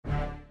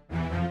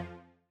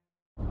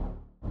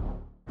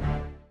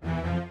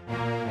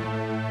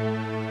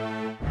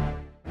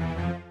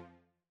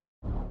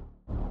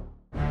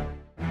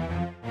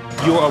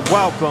You are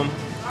welcome.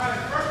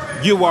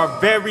 You are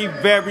very,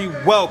 very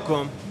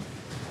welcome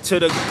to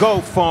the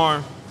Goat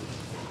Farm.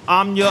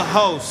 I'm your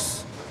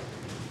host,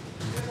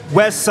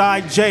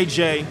 Westside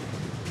JJ.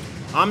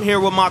 I'm here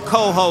with my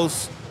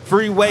co-host,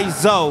 Freeway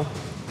Zoe,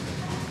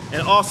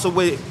 and also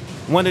with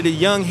one of the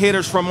young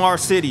hitters from our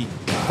city,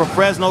 from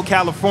Fresno,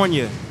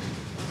 California.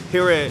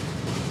 Here at,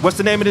 what's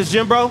the name of this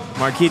gym, bro?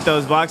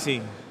 Marquitos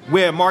Boxing.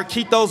 We're at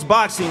Marquitos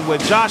Boxing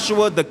with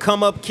Joshua the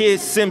ComeUpKid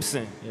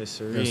Simpson. Yes,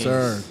 sir. Yes,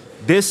 sir.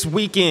 This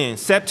weekend,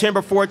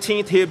 September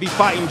 14th, he'll be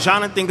fighting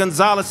Jonathan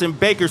Gonzalez in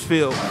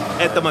Bakersfield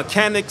at the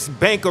Mechanics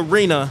Bank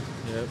Arena.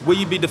 Yep. Will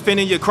you be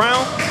defending your crown?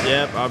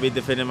 Yep, I'll be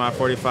defending my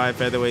 45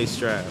 featherweight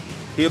strap.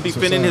 He'll be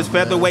defending his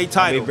featherweight I'll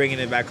title. be bringing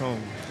it back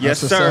home. Yes,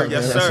 sir.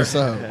 Yes,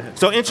 sir. Yes,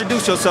 So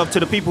introduce yourself to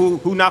the people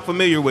who not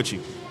familiar with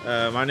you.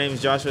 My name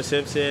is Joshua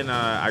Simpson.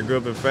 I grew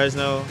up in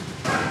Fresno.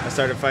 I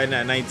started fighting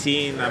at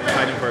 19. I've been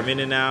fighting for a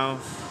minute now.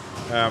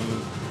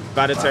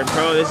 About to turn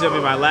pro. This is going to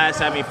be my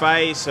last MMA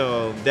fight,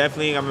 so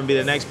definitely I'm going to be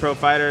the next pro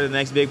fighter, the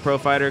next big pro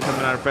fighter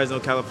coming out of Fresno,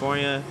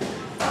 California.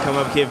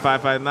 ComeUpKid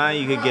 559.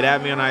 You could get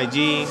at me on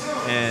IG,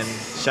 and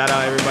shout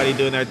out everybody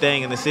doing their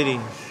thing in the city.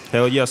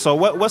 Hell yeah. So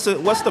what's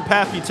the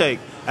path you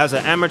take as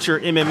an amateur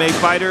MMA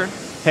fighter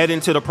heading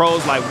to the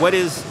pros? Like, what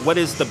is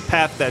the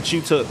path that you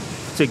took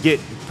to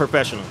get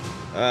professional?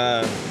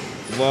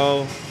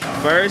 Well,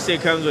 first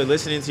it comes with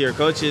listening to your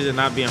coaches and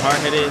not being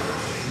hard-headed.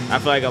 I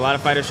feel like a lot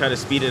of fighters try to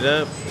speed it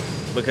up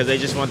because they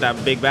just want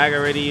that big bag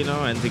already, you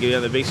know, and to get you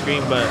on the big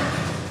screen. But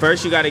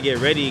first you got to get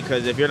ready,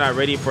 because if you're not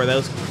ready for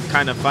those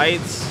kind of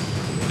fights,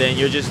 then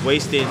you're just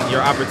wasting your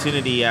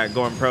opportunity at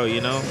going pro,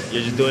 you know?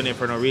 You're just doing it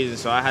for no reason.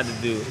 So I had to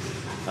do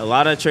a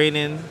lot of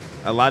training,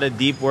 a lot of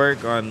deep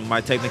work on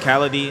my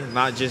technicality,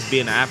 not just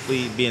being an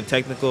athlete, being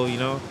technical, you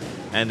know,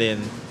 and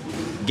then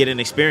getting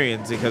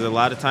experience, because a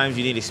lot of times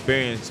you need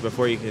experience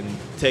before you can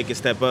take a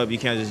step up. You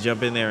can't just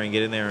jump in there and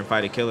get in there and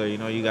fight a killer. You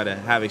know, you got to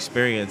have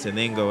experience and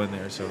then go in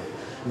there. So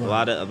a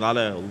lot of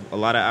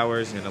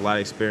hours and a lot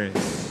of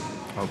experience.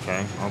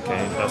 Okay,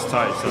 that's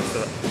tight.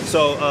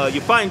 So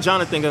you're fighting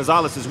Jonathan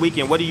Gonzalez this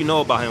weekend. What do you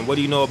know about him? What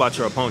do you know about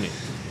your opponent?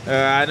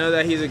 I know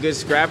that he's a good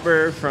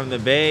scrapper from the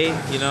Bay.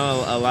 You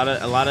know, a lot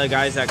of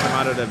guys that come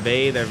out of the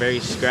Bay, they're very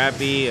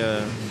scrappy.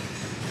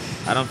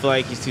 I don't feel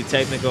like he's too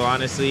technical,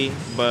 honestly,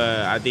 but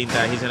I think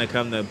that he's going to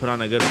come to put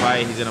on a good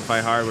fight. He's going to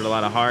fight hard with a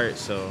lot of heart.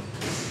 So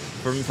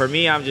for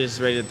me, I'm just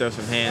ready to throw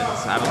some hands.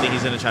 I don't think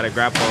he's going to try to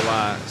grapple a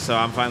lot. So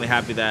I'm finally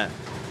happy that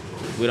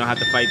we don't have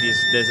to fight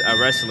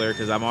a wrestler,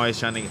 because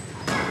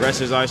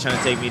wrestlers always trying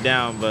to take me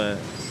down. But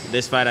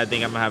this fight, I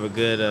think I'm going to have a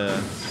good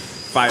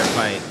fight.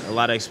 A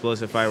lot of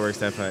explosive fireworks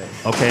that fight.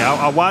 Okay,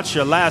 I watched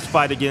your last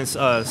fight against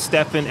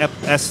Stefan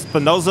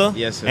Espinoza.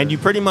 Yes, sir. And you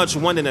pretty much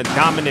won in a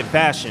dominant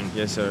fashion.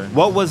 Yes, sir.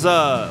 What was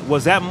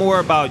that more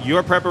about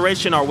your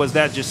preparation, or was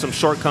that just some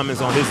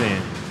shortcomings on his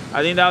end?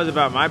 I think that was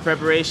about my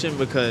preparation,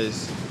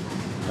 because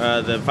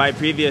the fight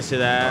previous to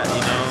that,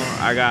 you know,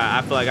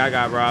 I feel like I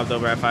got robbed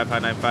over at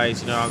 559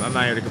 fights. You know, I'm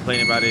not here to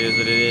complain about it. It is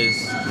what it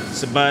is.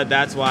 So, but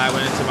that's why I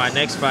went into my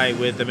next fight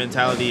with the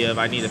mentality of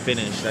I need to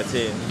finish. That's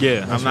it.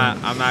 Yeah. I'm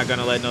not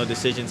gonna let no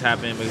decisions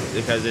happen,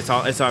 because it's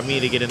on me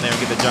to get in there and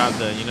get the job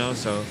done. You know,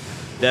 so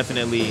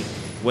definitely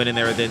went in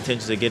there with the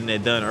intentions of getting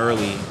it done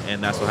early,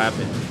 and that's what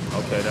happened.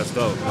 Okay, let's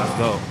go.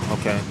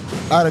 Okay.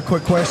 I had a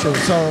quick question.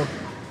 So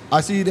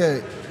I see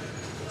that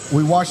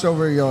we watched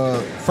over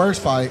your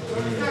first fight,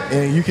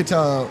 and you could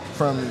tell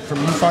from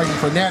you fighting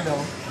Fernando,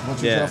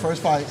 which was your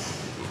first fight,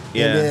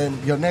 and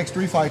then your next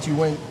 3 fights you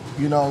went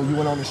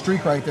on the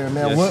streak right there,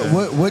 man.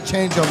 Yes, what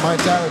changed your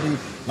mentality?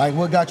 Like,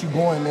 what got you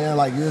going, man?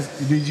 Like,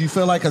 did you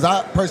feel like? Because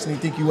I personally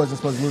think you wasn't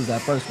supposed to lose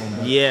that first one.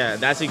 But. Yeah,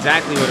 that's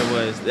exactly what it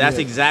was. That's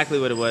exactly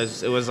what it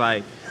was. It was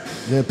like,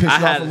 yeah, pissed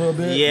you off a little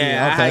bit.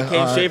 Yeah, okay. I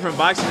came straight from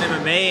boxing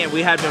MMA, and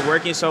we had been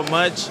working so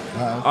much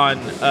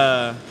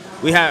on.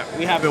 We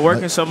have been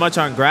working so much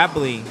on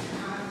grappling,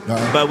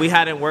 but we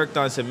hadn't worked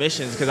on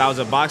submissions, because I was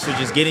a boxer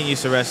just getting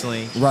used to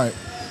wrestling. Right.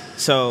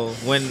 So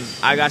when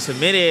I got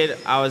submitted,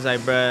 I was like,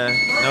 bruh,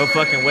 no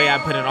fucking way I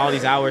put in all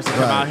these hours to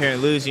come out here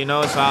and lose, you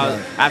know? So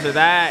after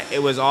that,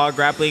 it was all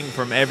grappling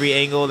from every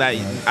angle that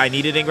I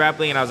needed in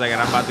grappling, and I was like, and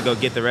I'm about to go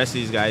get the rest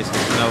of these guys.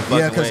 No fucking way.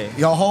 Yeah, because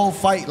your whole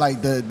fight,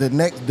 like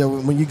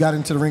when you got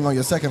into the ring on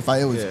your second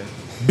fight, it was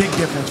big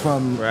difference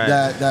from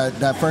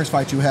that first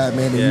fight you had,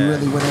 man. And you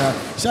really went out.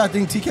 I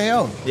think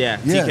TKO. Yeah,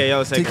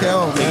 TKO second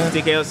round. Man.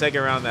 TKO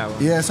second round, that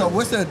one. Yeah. So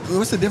what's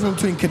the difference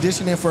between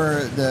conditioning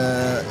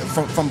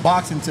from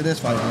boxing to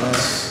this fight, man?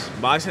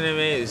 Boxing and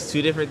MMA is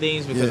 2 different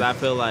things, because I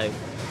feel like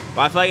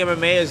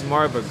MMA is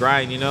more of a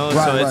grind, you know.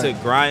 So it's a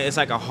grind. It's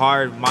like a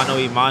hard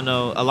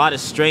mano-a-mano, a lot of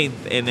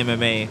strength in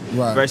MMA.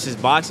 Versus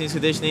boxing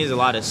conditioning is a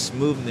lot of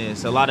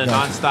smoothness, a lot of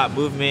non-stop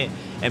movement,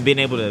 and being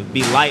able to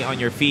be light on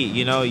your feet.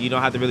 You know, you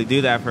don't have to really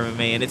do that for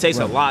MMA, and it takes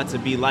a lot to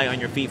be light on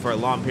your feet for a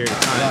long period of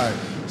time.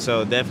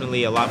 So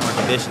definitely a lot more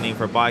conditioning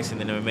for boxing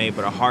than MMA,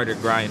 but a harder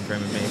grind for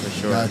MMA for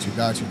sure.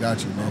 Got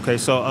you, man. Okay,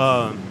 so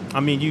I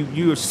mean,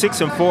 you're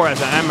 6-4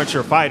 as an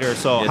amateur fighter.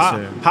 So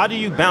Yes, how do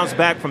you bounce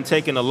back from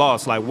taking a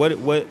loss? Like what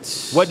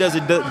does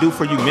it do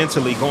for you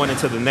mentally going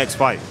into the next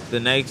fight?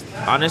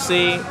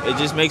 Honestly, it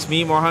just makes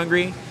me more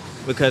hungry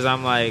because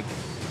I'm like,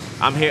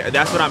 I'm here.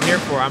 That's what I'm here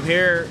for. I'm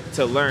here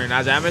to learn.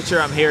 As an amateur,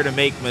 I'm here to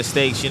make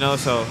mistakes, you know.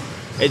 So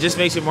it just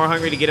makes me more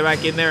hungry to get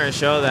back in there and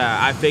show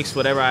that I fixed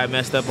whatever I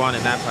messed up on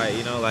in that fight,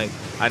 you know. Like,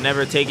 I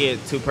never take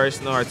it too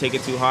personal or take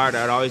it too hard.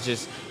 It always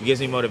just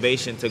gives me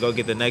motivation to go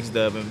get the next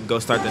dub and go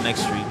start the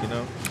next streak, you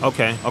know.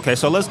 Okay.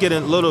 So let's get a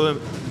little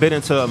bit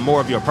into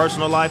more of your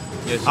personal life.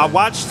 Yes, sir. I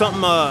watched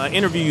something, an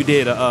interview you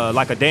did,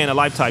 like a day in the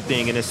life type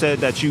thing, and it said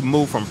that you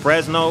moved from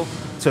Fresno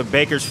to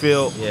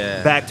Bakersfield,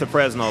 back to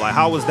Fresno. Like,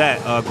 how was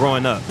that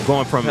growing up,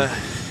 going from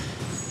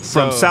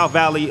South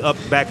Valley up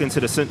back into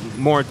the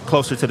more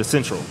closer to the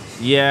Central?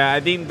 Yeah, I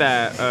think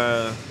that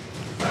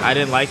I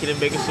didn't like it in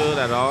Bakersfield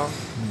at all.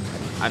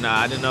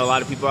 I didn't know a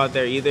lot of people out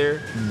there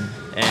either,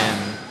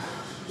 and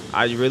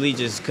I really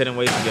just couldn't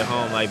wait to get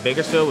home. Like,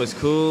 Bakersfield was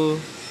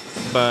cool,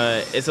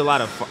 but it's a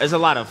lot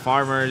of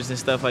farmers and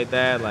stuff like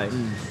that. Like,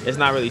 it's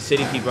not really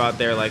city people out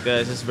there like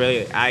us. It's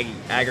really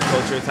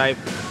agriculture type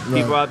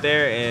people out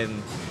there, and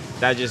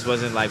that just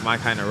wasn't like my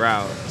kind of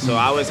route. So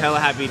I was hella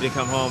happy to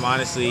come home,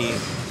 honestly,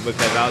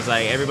 because I was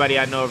like, everybody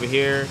I know over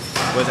here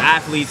was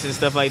athletes and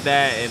stuff like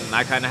that, and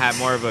I kind of had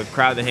more of a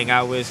crowd to hang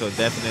out with, so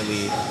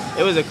definitely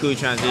it was a cool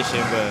transition,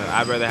 but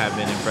I'd rather have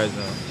been in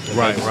Fresno.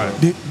 Right.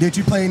 Did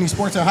you play any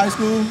sports in high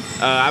school?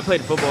 I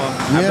played football.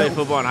 I played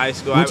football in high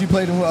school. You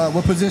played in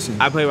what position?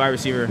 I played wide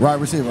receiver.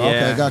 Wide receiver,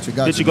 okay, got you.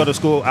 Did you go to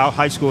school,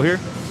 high school here?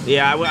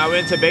 Yeah, I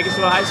went to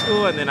Bakersfield High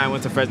School, and then I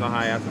went to Fresno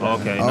High after that.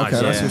 Okay, nice.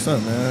 That's what's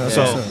up, man.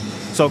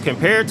 So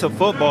compared to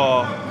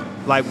football,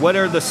 like, what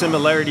are the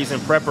similarities in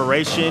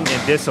preparation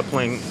and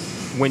discipline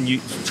when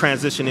you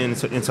transition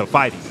into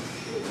fighting?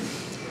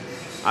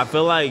 I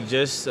feel like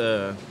just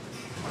the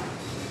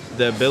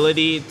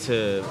ability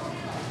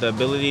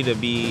to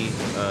be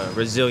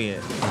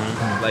resilient.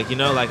 Like, you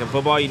know, like in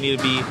football, you need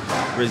to be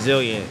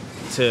resilient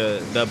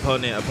to the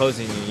opponent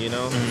opposing you, you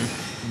know.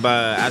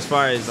 But as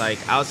far as like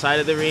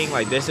outside of the ring,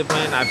 like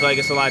discipline, I feel like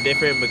it's a lot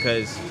different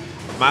because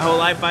my whole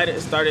life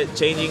started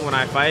changing when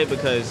I fight,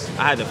 because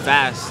I had to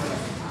fast,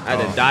 I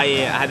had to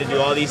diet, I had to do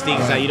all these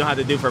things that you don't have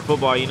to do for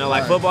football. You know,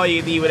 like football,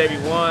 you can eat whatever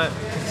you want.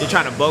 You're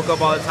trying to bulk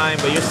up all the time,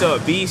 but you're still a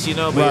beast, you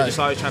know, but you're just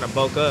always trying to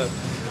bulk up.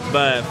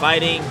 But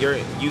fighting,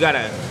 you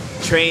gotta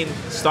train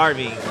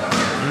starving.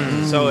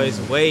 So it's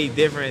way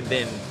different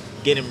than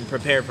getting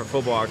prepared for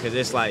football, because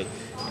it's like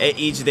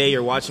each day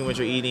you're watching what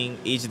you're eating.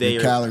 Each day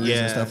you're calories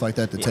and stuff like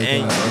that to take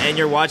in. And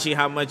you're watching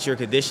how much you're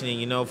conditioning.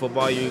 You know,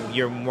 football,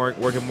 you're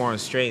working more on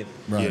strength.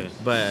 Right.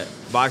 But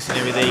boxing,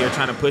 every day you're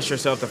trying to push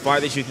yourself the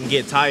farthest you can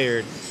get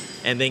tired,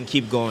 and then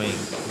keep going.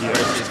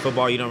 Versus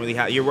football, you don't really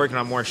have. You're working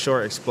on more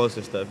short,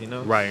 explosive stuff. You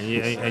know. Right,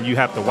 and you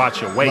have to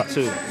watch your weight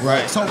too.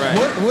 Right. So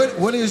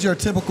what is your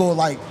typical,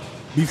 like,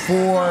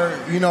 before,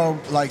 you know,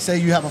 like, say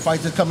you have a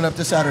fight that's coming up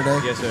this Saturday?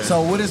 Yes, sir.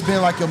 So what has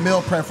been like your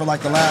meal prep for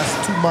like the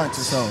last 2 months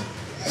or so?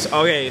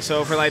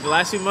 So for like the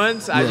last 2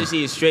 months, I just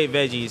eat straight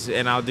veggies,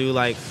 and I'll do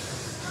like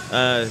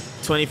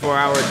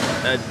 24-hour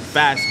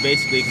fast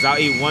basically, because I'll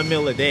eat 1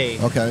 meal a day.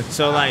 Okay.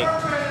 So like,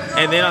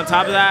 and then on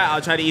top of that,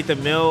 I'll try to eat the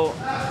meal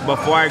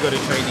before I go to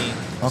training.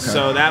 Okay.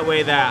 So that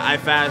way that I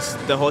fast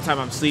the whole time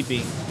I'm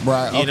sleeping.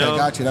 Right. Okay. You know?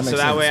 Got you. That makes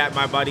sense. So that way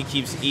my body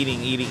keeps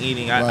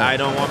eating. Right. I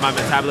don't want my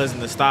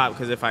metabolism to stop,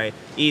 because if I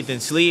eat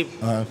and sleep,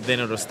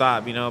 then it'll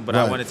stop. You know. But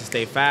I want it to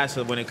stay fast,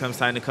 so when it comes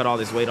time to cut all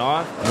this weight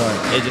off,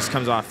 it just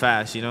comes off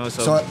fast. You know.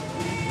 So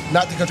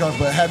not to cut you off,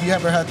 but have you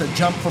ever had to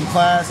jump from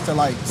class to,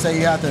 like, say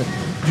you had to?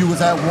 You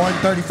was at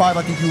 135.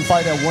 I think you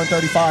fight at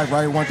 135,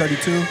 right?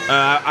 132.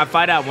 I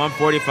fight at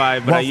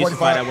 145, but I used to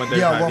fight at 135.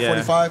 Yeah,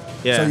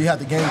 145. Yeah. So you had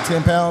to gain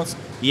 10 pounds.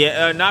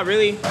 Yeah, not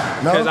really,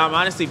 because I'm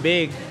honestly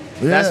big.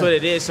 That's what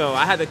it is. So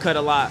I had to cut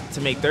a lot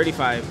to make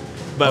 35.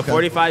 But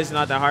 45 is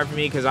not that hard for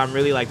me, because I'm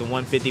really like the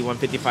 150,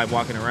 155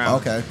 walking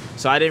around. Okay.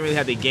 So I didn't really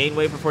have to gain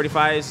weight for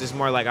 45s. It's just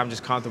more like I'm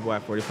just comfortable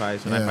at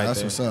 45s when I fight.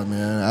 That's what's up,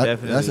 man.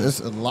 Definitely.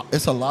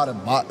 It's a lot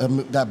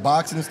of that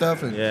boxing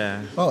stuff.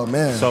 And, oh,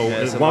 man. So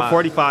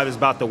 145 is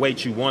about the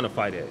weight you want to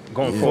fight at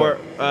going forward?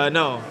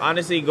 No.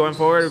 Honestly, going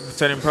forward,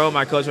 turning pro,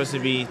 my coach wants to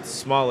be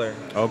smaller.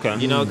 Okay.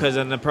 You know, because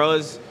in the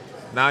pros,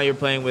 now you're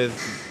playing with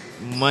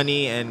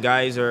money, and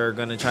guys are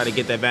going to try to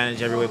get the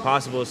advantage every way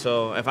possible.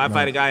 So if I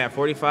fight a guy at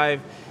 45,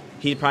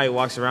 he probably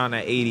walks around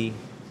at 80,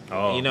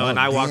 you know, and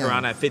I walk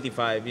around at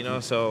 55, you know.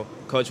 So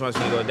coach wants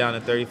me to go down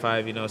to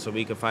 35, you know, so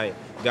we can fight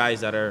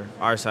guys that are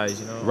our size,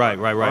 you know. Right.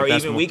 Or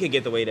even we could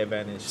get the weight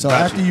advantage. So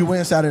after you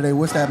win Saturday,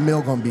 what's that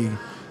meal gonna be?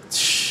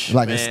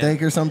 Like a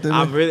steak or something?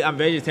 I'm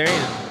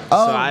vegetarian, so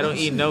I don't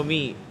eat no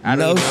meat. I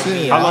don't eat no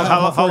meat.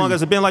 How long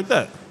has it been like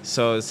that?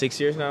 So 6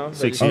 years now.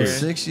 6 years.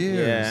 6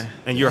 years. Yeah.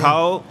 And you're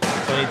how old?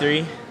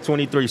 23.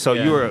 23. So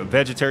you were a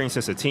vegetarian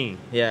since a teen.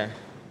 Yeah.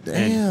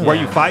 Damn. Were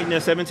you fighting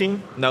at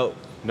 17? No,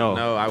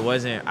 I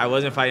wasn't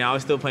fighting. I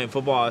was still playing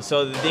football.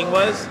 So the thing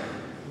was,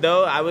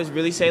 though, I would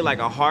really say like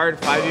a hard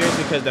 5 years,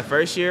 because the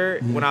first year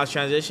when I was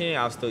transitioning,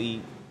 I'll still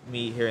eat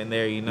meat here and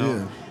there, you know.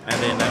 Yeah.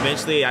 And then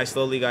eventually I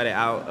slowly got it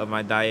out of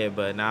my diet,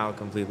 but now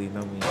completely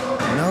no meat.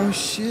 No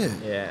shit.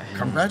 Yeah.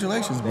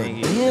 Congratulations, man. Thank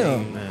you.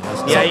 Damn.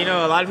 Yeah, you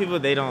know, a lot of people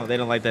they don't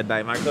like that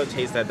diet. My coach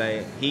hates that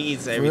diet. He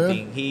eats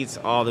everything. He eats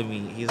all the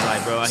meat. He's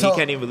like, bro, he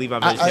can't even believe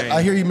I'm vegetarian.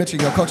 I hear you mention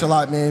your coach a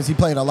lot, man. He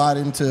played a lot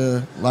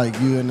into like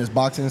you and this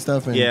boxing and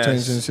stuff, and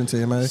changed into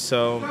MMA.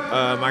 So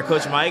my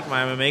coach Mike,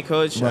 my MMA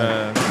coach,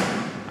 Right.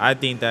 I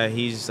think that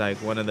he's like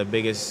one of the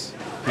biggest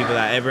people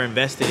that ever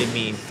invested in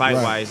me fight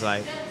wise,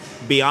 like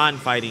beyond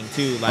fighting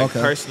too, like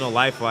personal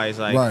life wise,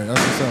 like right. That's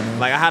what's up, man.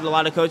 like I had a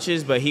lot of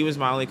coaches, but he was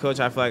my only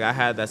coach I feel like I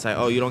had that's like,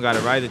 oh, you don't got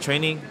to ride the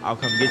training, I'll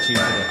come get you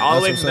today. All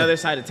the way from the other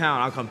side of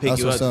town, I'll come pick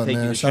you up to take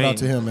you to Shout train. out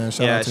to him, man.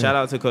 Shout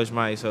out to Coach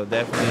Mike. So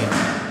definitely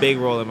a big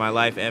role in my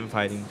life and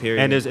fighting,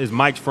 period. And is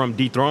Mike from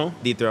Dethrone?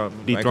 Dethrone.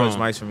 My coach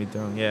Mike's from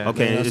Dethrone, yeah.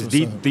 Okay, is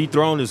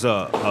Dethrone is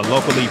a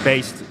locally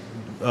based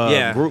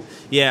group?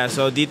 Yeah,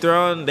 so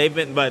Dethrone,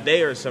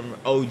 they are some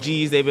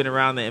OGs. They've been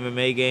around the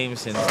MMA game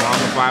since long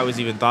before I was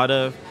even thought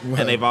of. Right.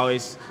 And they've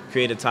always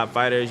created top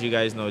fighters. You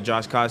guys know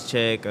Josh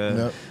Koscheck,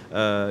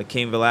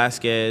 Cain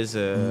Velasquez,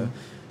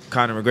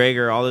 Conor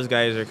McGregor. All those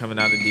guys are coming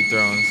out of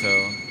Dethrone,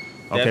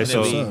 so okay,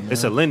 so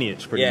it's a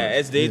lineage, pretty much.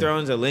 It's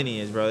Dethrone's a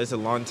lineage, bro. It's a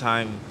long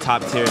time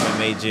top tier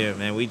MMA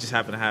gym, and we just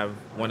happen to have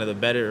one of the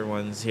better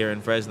ones here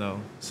in Fresno.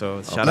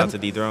 So shout out to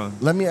Dethrone.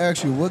 Let me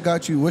ask you,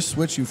 what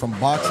switched you from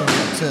boxing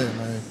to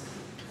man?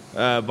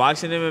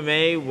 Boxing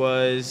MMA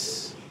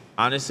was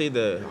honestly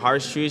the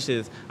harsh truth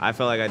is I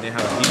felt like I didn't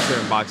have a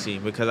future in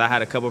boxing because I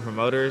had a couple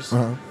promoters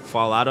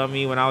fall out on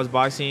me when I was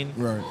boxing,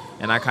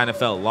 and I kind of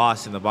felt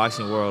lost in the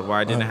boxing world where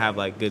I didn't have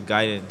like good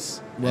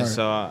guidance. And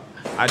so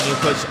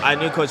I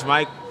knew Coach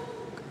Mike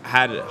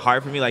had it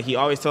hard for me. Like he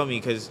always told me,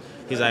 because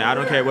he's like, I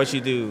don't care what you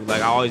do,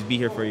 like I'll always be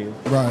here for you.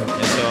 Right.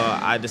 And so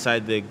I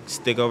decided to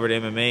stick over to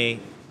MMA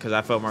because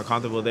I felt more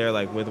comfortable there,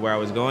 like with where I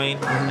was going.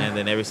 And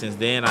then ever since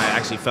then, I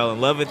actually fell in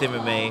love with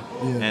MMA,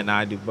 and now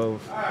I do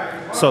both.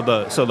 So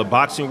the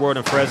boxing world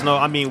in Fresno,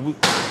 I mean,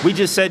 we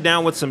just sat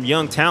down with some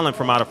young talent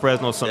from out of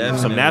Fresno,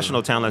 some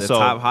national talent. The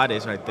top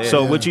hottest right there.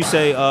 So would you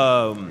say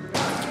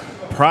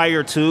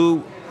prior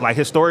to, like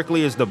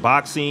historically, is the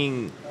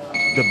boxing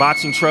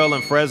trail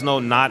in Fresno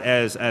not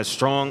as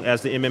strong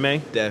as the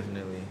MMA?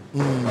 Definitely.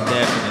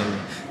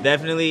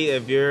 Definitely.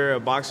 If you're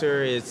a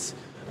boxer, it's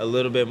a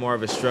little bit more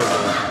of a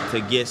struggle to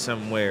get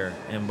somewhere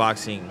in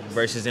boxing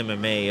versus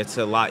MMA. It's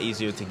a lot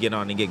easier to get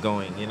on and get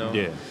going, you know?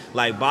 Yeah.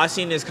 Like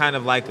boxing is kind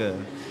of like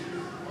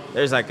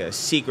there's like a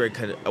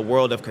secret, a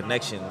world of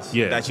connections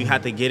that you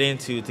have to get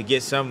into to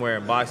get somewhere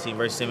in boxing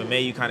versus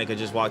MMA. You kind of could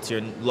just walk to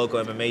your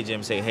local MMA gym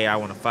and say, hey, I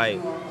want to fight.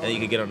 And then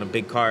you could get on a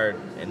big card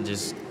and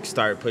just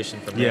start pushing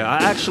from there. Yeah,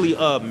 I actually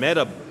met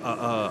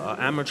a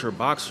amateur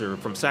boxer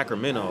from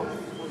Sacramento.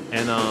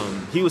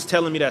 And he was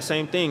telling me that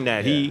same thing,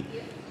 that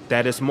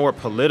that it's more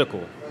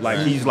political. Like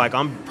he's like,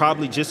 I'm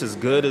probably just as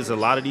good as a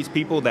lot of these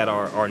people that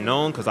are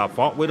known because I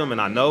fought with them and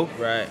I know.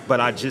 Right.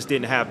 But I just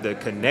didn't have the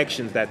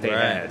connections that they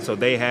had. So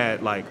they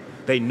had like,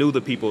 they knew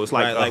the people. It's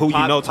like, who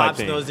you know type Pops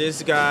thing. knows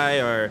this guy,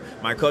 or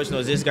my coach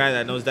knows this guy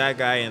that knows that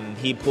guy, and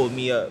he pulled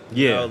me up.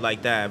 You know,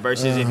 like that.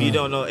 Versus if you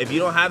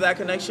don't have that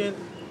connection,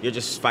 you're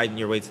just fighting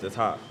your way to the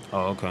top.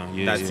 Oh, okay.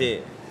 Yeah. That's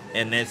it.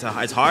 And it's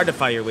hard to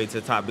fight your way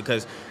to the top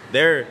because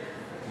they're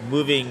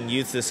moving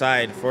you to the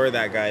side for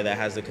that guy that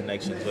has the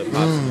connections with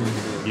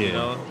Pops. You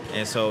know?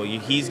 And so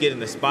he's getting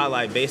the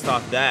spotlight based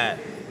off that,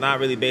 not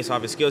really based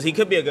off his skills. He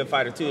could be a good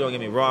fighter too, don't get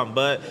me wrong,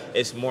 but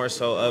it's more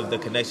so of the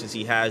connections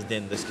he has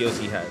than the skills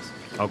he has.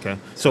 Okay.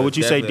 So would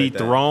you say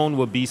Dethrone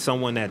would be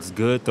someone that's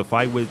good to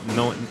fight with,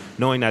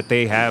 knowing that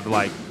they have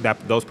like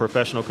those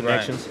professional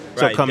connections?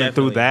 So coming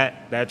through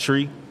that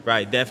tree?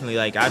 Right, definitely.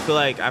 Like I feel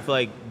like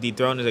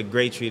Dethrone is a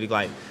great tree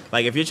to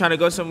like if you're trying to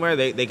go somewhere,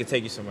 they could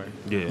take you somewhere.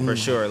 Yeah. For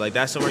sure. Like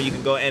that's somewhere you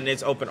can go, and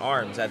it's open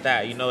arms at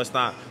that. You know, it's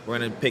not we're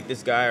gonna pick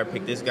this guy or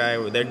pick this guy.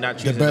 They're not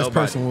choosing nobody. The best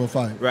person will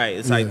fight. Right.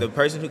 It's like the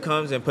person who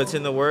comes and puts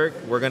in the work,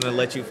 we're gonna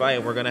let you fight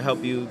and we're gonna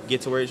help you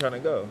get to where you're trying to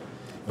go.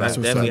 That's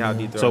definitely how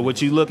Dethrone. So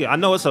would you look at, I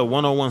know it's a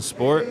one-on-one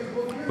sport,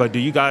 but do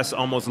you guys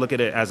almost look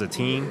at it as a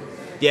team?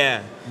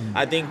 Yeah.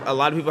 I think a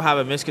lot of people have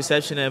a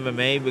misconception of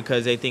MMA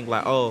because they think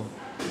like, oh,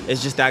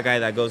 it's just that guy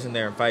that goes in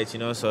there and fights, you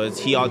know? So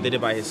he all did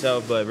it by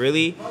himself, but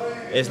really,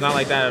 it's not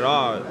like that at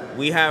all.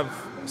 We have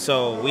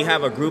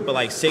a group of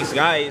like 6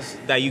 guys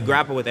that you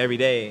grapple with every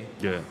day.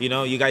 Yeah. You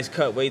know, you guys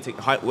cut weight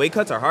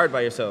cuts are hard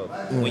by yourself.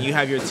 When you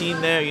have your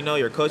team there, you know,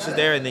 your coach is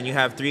there, and then you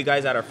have 3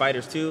 guys that are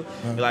fighters too.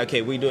 You're like,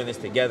 okay, we're doing this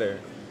together.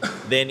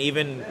 Then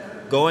even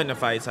going to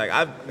fights,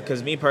 like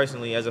because me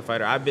personally as a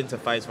fighter, I've been to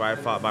fights where I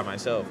fought by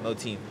myself, no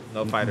team,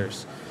 no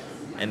fighters.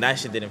 And that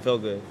shit didn't feel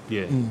good.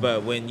 Yeah.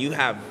 But when you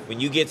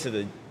get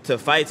to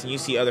fights and you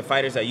see other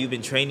fighters that you've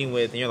been training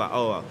with, and you're like,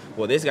 oh,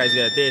 well, this guy's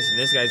good at this and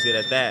this guy's good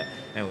at that,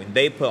 and when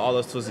they put all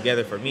those tools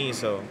together for me,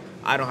 so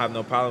I don't have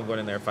no problem going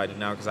in there fighting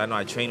now because I know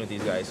I train with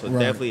these guys. So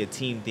definitely a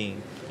team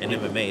thing in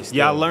MMA. Still.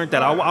 Yeah, I learned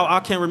that.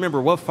 I can't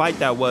remember what fight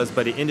that was,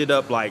 but it ended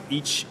up like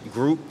each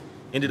group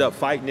ended up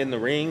fighting in the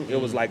ring. It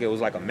was like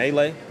a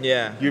melee.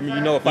 Yeah. You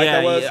know what fight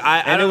that was?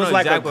 And it was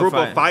like a group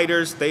of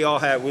fighters. They all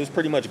had, it was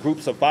pretty much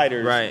groups of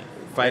fighters. Right.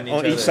 Fighting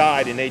on each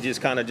side, and they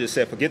just kind of just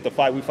said, forget the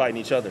fight, we fighting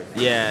each other.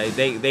 Yeah,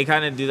 they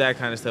kind of do that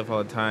kind of stuff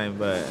all the time,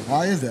 but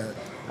why is that?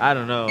 I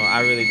don't know.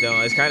 I really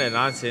don't. It's kind of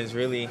nonsense,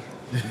 really.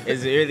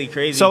 It's really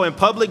crazy. So in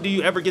public, do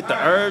you ever get the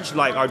urge,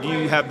 like, or do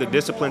you have the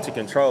discipline to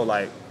control,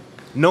 like,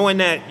 knowing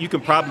that you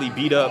can probably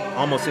beat up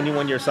almost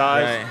anyone your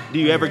size? Right. Do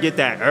you ever get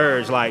that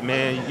urge, like,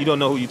 man, you don't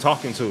know who you're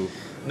talking to?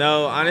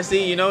 No,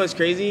 honestly, you know what's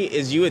crazy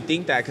is you would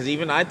think that, because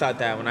even I thought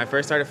that when I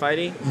first started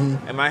fighting.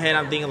 In my head,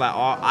 I'm thinking like,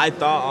 I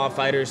thought all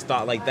fighters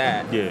thought like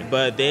that. Yeah.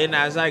 But then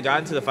as I got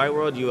into the fight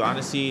world, you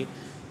honestly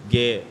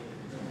get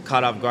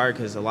caught off guard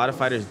because a lot of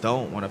fighters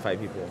don't want to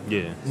fight people.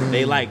 Yeah.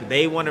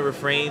 They want to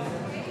refrain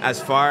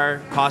as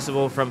far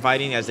possible from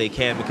fighting as they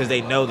can because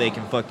they know they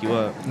can fuck you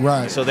up.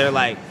 Right. So they're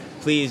like,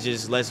 please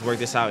just let's work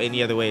this out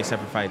any other way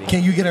except for fighting.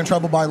 Can you get in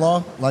trouble by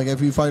law, like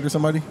if you fight or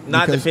somebody?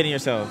 Not defending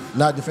yourself.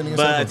 Not defending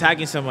yourself. But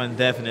attacking someone,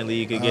 definitely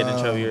you could get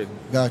in trouble. You're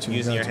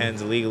using your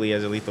hands illegally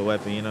as a lethal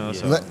weapon, you know.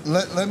 Yeah. So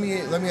let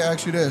me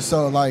ask you this.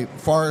 So like,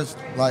 far as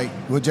like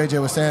what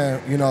JJ was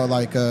saying, you know,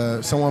 like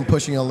someone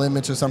pushing your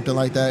limits or something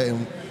like that,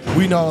 and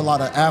we know a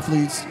lot of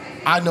athletes.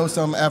 I know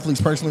some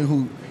athletes personally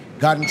who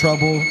got in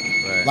trouble.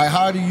 Right. Like,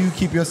 how do you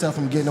keep yourself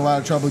from getting out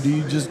of trouble? Do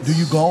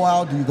you go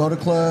out? Do you go to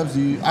clubs?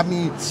 I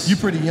mean, you're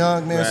pretty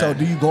young, man. Right. So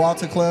do you go out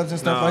to clubs and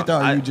stuff like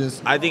that? Or you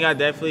just? I think I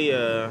definitely.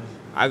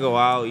 I go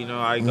out. You know,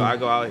 I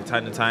go out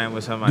time to time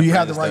with some of my friends. Do you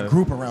have the right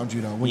group around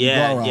you though? When you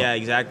go out? Yeah,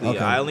 exactly. Okay.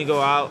 I only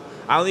go out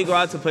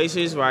to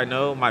places where I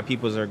know my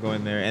peoples are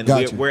going there, and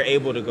we're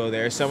able to go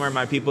there. Somewhere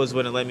my peoples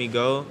wouldn't let me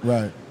go.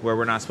 Right. Where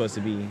we're not supposed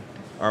to be.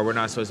 Or we're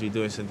not supposed to be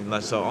doing something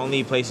less. So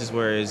only places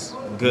where it's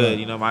good, right.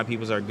 You know, my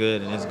peoples are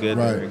good and it's good.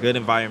 Right. Good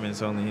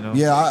environments only, you know.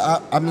 Yeah,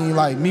 I mean,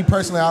 like me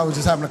personally, I was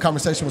just having a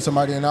conversation with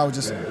somebody and I was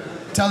just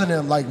telling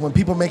them, like, when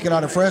people make it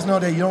out of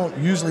Fresno, you don't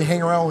usually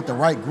hang around with the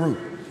right group.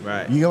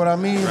 Right. You get what I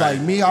mean? Right.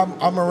 Like me,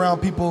 I'm around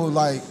people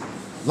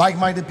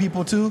like-minded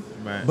people too.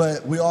 Right.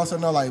 But we also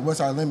know like what's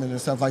our limit and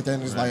stuff like that.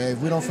 And it's like, hey, if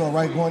we don't feel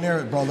right going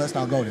there, bro, let's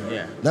not go there.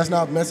 Yeah. Let's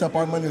not mess up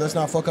our money. Let's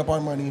not fuck up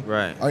our money.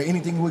 Right. Or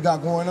anything we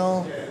got going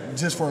on,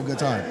 just for a good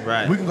time.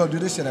 Right. We can go do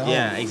this shit at home.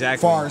 Yeah, exactly.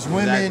 As far as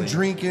women,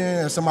 drinking,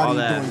 or somebody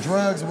doing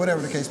drugs, or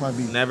whatever the case might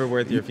be. Never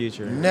worth your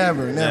future.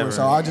 Never.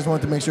 So I just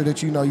want to make sure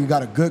that you know you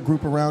got a good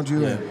group around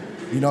you. Yeah. And,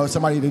 you know,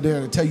 somebody there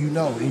to tell you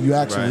no, and you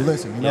actually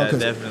listen. You know,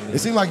 because it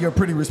seems like you're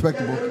pretty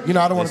respectable. You know,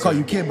 I don't want to call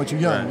you kid, but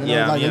you're young. Right. You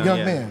know, like a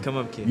young man. Come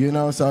up, kid. You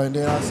know, so and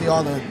then I see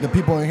all the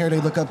people in here.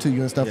 They look up to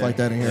you and stuff like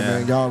that in here,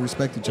 man. Y'all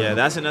respect each other. Yeah,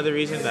 that's another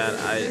reason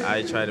that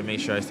I try to make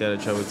sure I stay out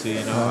of trouble too.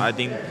 You know, I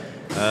think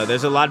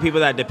there's a lot of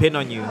people that depend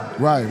on you.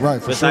 Right.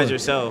 Besides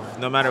yourself,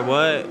 no matter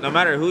what, no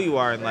matter who you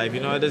are in life.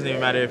 You know, it doesn't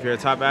even matter if you're a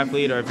top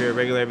athlete or if you're a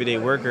regular everyday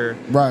worker.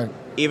 Right.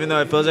 Even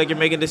though it feels like you're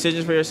making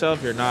decisions for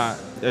yourself, you're not.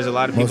 There's a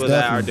lot of people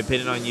that are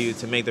dependent on you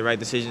to make the right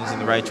decisions and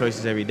the right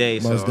choices every day.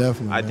 So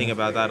I think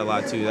about that a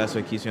lot too. That's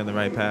what keeps me on the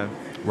right path.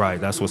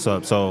 Right. That's what's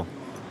up. So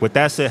with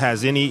that said,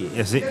 has any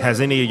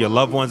of your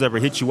loved ones ever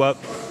hit you up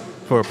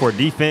for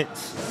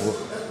defense?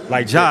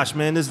 Like, Josh,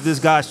 man, this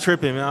guy's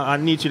tripping, man. I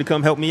need you to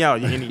come help me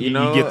out. You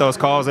get those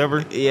calls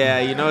ever? Yeah,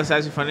 you know, it's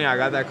actually funny. I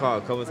got that call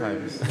a couple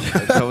times.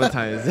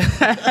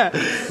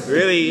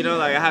 Really, you know,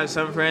 like I have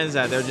some friends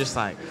that they're just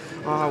like,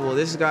 oh, well,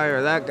 this guy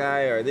or that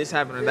guy or this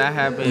happened or that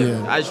happened.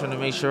 Yeah. I just want to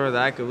make sure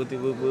that I could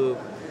whoop-de-whoop-whoop.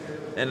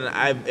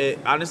 And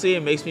honestly,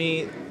 it makes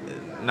me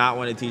not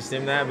want to teach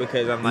them that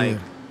because I'm like,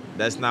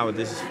 that's not what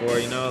this is for,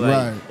 you know?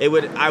 Like,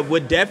 I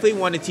would definitely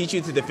want to teach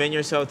you to defend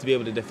yourself to be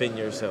able to defend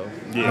yourself.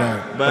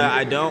 Yeah. Right. But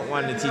I don't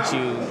want to teach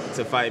you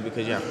to fight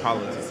because you have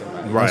problems with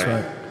somebody. Right.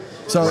 That's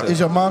right. So is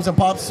your moms and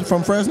pops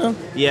from Fresno?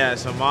 Yeah,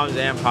 so moms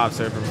and pops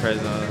are from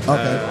Fresno.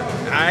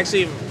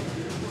 Okay.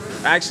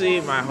 Actually,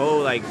 my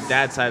whole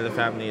dad side of the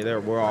family,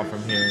 we're all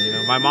from here. You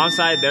know, my mom's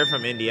side, they're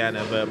from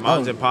Indiana, but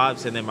moms and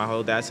pops, and then my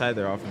whole dad's side,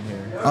 they're all from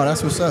here. Oh,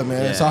 that's what's up,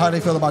 man. Yeah. So how they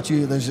feel about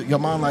you? There's your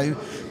mom like,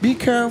 be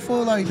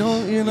careful, like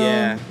don't, you know?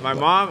 Yeah, my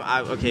mom.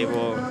 I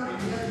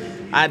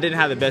didn't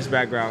have the best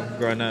background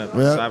growing up,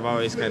 so I've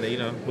always kind of, you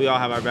know, we all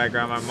have our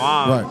background. My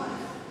mom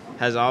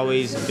has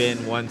always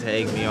been one to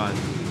egg me on.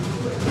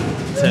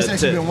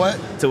 She's been what?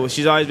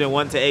 She's always been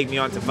one to egg me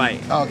on to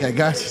fight. Oh, okay,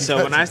 gotcha.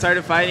 So when I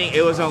started fighting,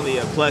 it was only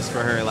a plus for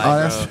her.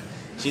 Like,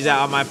 she's at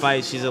all my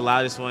fights. She's the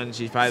loudest one.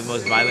 She's probably the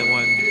most violent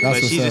one. But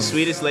she's the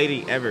sweetest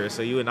lady ever.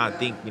 So you would not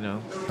think, you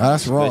know.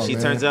 That's wrong. But she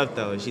turns up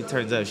though. She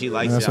turns up. She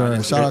likes it.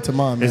 Right. Shout out to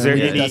mom. Man. Is there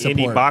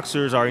any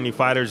boxers or any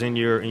fighters in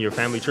your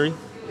family tree?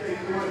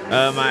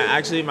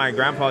 My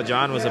grandpa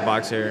John was a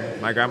boxer.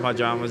 My grandpa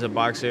John was a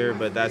boxer,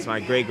 but that's my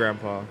great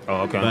grandpa.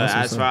 Oh, okay. But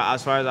as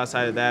far as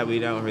outside of that, we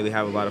don't really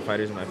have a lot of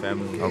fighters in my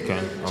family.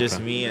 Okay. Just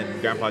me and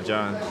Grandpa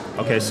John.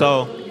 Okay,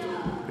 so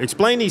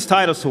explain these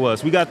titles to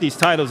us. We got these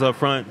titles up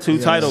front, two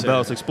title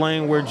belts.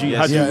 Explain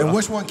and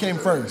which one came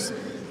first?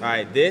 All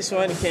right, this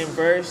one came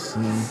first.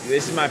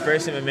 This is my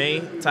first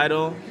MMA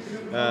title.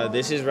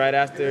 This is right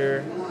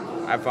after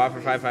I fought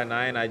for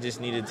 559. I just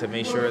needed to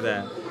make sure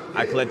that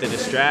I collected a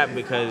strap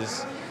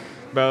because,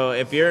 bro,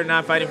 if you're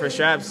not fighting for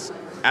straps,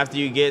 after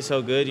you get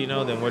so good, you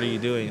know, then what are you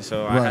doing?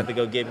 So I had to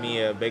go get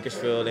me a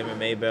Bakersfield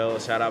MMA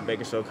belt. Shout out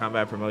Bakersfield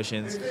Combat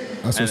Promotions.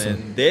 That's and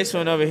then this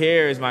one over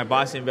here is my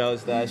boxing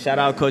belts. Shout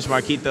out Coach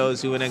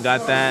Marquitos, who went and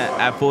got that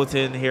at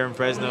Fulton here in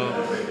Fresno.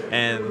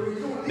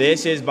 And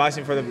this is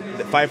boxing for the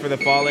Fight for the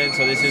Fallen.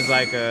 So this is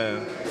like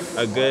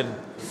a good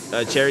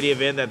charity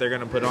event that they're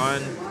going to put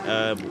on.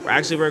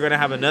 Actually, we're going to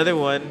have another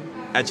one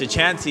at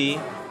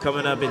Chichanti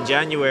coming up in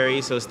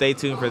January, so stay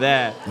tuned for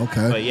that.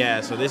 Okay. But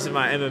yeah, so this is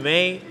my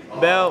MMA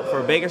belt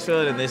for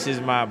Bakersfield, and this is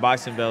my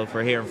boxing belt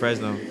for here in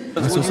Fresno.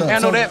 That's what's up.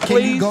 Handle that,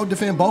 please. Can you go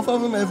defend both of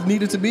them if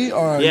needed to be,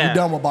 or are you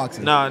done with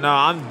boxing? No,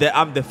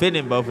 I'm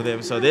defending both of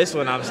them. So this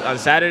one, on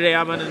Saturday,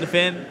 I'm gonna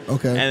defend.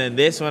 Okay. And then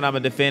this one, I'm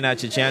gonna defend at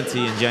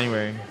Chichanti in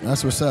January.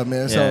 That's what's up,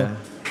 man. Yeah. So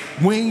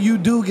when you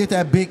do get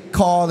that big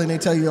call and they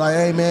tell you like,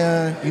 hey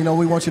man, you know,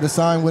 we want you to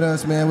sign with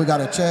us, man, we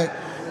got a check.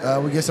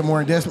 We get some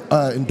more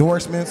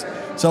endorsements.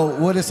 So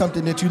what is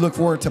something that you look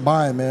forward to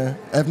buying, man?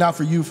 If not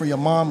for you, for your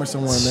mom or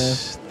someone, man?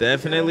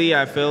 Definitely,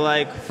 I feel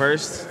like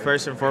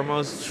first and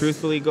foremost,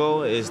 truthfully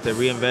goal is to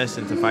reinvest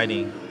into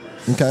fighting.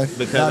 Okay.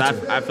 Because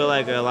I feel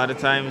like a lot of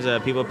times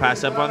people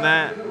pass up on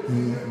that,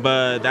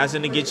 but that's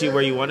going to get you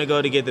where you want to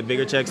go to get the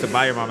bigger checks to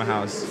buy your mama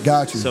house.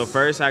 Got you. So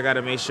first I got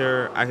to make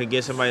sure I can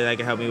get somebody that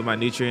can help me with my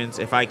nutrients.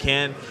 If I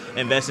can,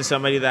 invest in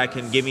somebody that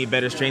can give me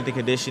better strength and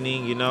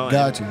conditioning, you know,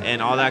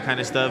 and all that kind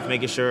of stuff,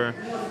 making sure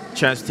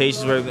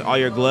transportation's where all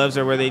your gloves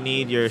are where they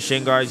need, your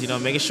shin guards, you know,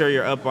 making sure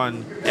you're up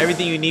on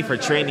everything you need for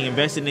training,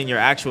 investing in your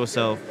actual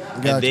self,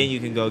 and then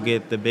you can go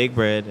get the big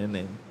bread and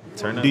then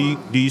turn up. Do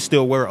you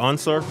still wear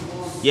OnSurf?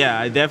 Yeah,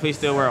 I definitely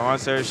still wear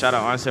OnSurf. Shout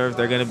out OnSurf.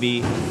 They're going to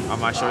be on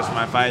my shorts for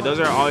my fight.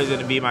 Those are always going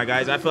to be my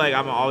guys. I feel like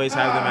I'm going to always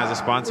have them as a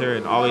sponsor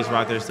and always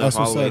rock their stuff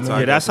all the way.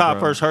 Yeah, that's how I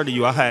first heard of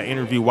you. I had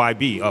interviewed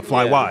YB,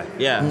 Fly Y.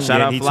 Yeah,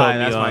 shout out Fly.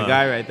 That's my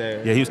guy right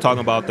there. Yeah, he was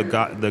talking about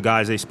the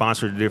guys they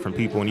sponsored different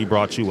people, and he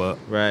brought you up.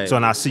 Right. So,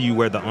 and I see you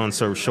wear the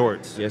OnSurf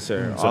shorts. Yes,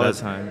 sir. So all the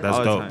time. That's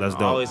all dope. The time. That's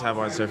dope. I always have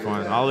OnSurf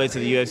on. All the way to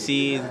the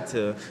UFC,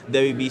 to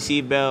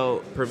WBC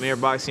belt, Premier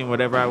Boxing,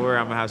 whatever I wear,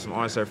 I'm going to have some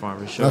OnSurf on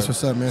for sure. That's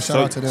what's up, man. Shout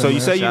out to them. So you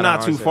say you're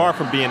not too OnSurf. far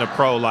from being a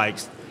pro. Like,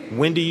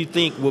 when do you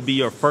think will be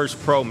your first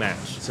pro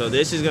match? So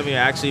this is gonna be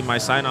actually my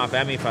sign-off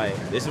MMA fight.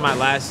 This is my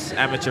last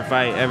amateur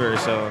fight ever.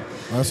 So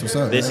that's what's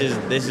up. This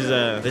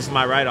is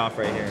my write-off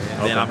right here,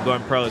 and then I'm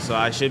going pro. So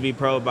I should be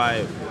pro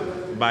by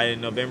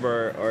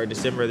November or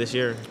December this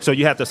year. So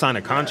you have to sign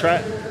a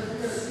contract?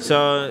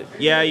 So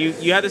yeah,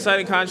 you have to sign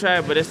a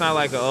contract, but it's not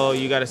like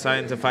you got to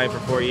sign to fight for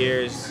 4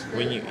 years.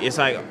 It's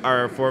like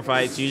our 4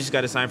 fights. You just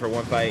got to sign for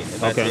 1 fight, and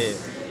that's it.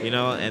 You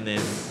know, and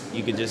then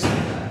you could just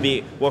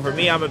be, well, for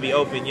me, I'm going to be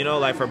open, you know,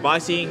 like for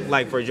boxing,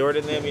 like for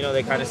Jordan them, you know,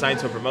 they kind of sign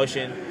to a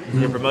promotion.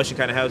 Your promotion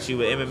kind of helps you.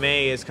 With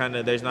MMA, it's kind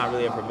of, there's not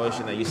really a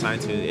promotion that you sign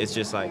to. It's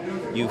just like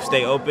you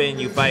stay open,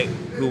 you fight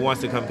who wants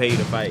to come pay you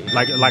to fight.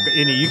 Like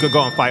you could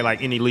go and fight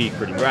like any league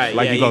pretty much. Right.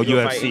 Like yeah, you go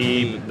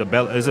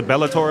UFC, is it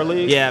Bellator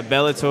league? Yeah,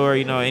 Bellator,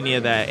 you know, any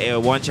of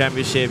that. One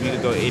championship, you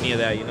could go any of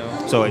that, you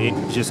know. So it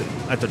just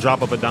at the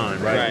drop of a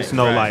dime, right? It's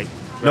no right.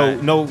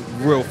 No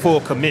real full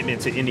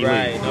commitment to any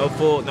league. No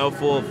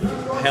full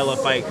hella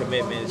fight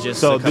commitment. Just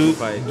so a couple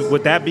fights.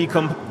 Would that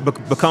become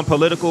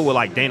political? Will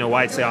like Dana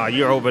White say, "Oh,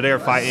 you're over there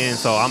fighting,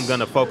 so I'm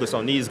gonna focus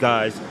on these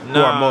guys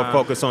who are more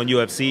focused on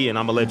UFC, and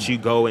I'm gonna let you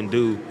go and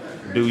do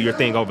your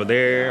thing over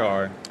there"?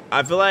 Or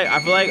I feel like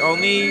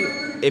only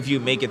if you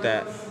make it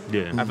that.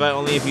 Yeah. I feel like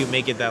only if you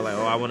make it that, like,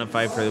 I want to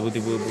fight for the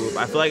whoopty whoop whoop.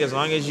 I feel like as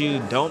long as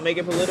you don't make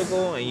it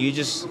political and you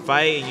just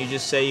fight and you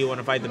just say you want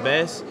to fight the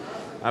best,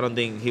 I don't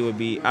think it would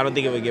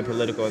get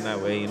political in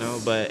that way, you know.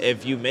 But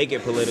if you make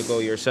it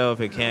political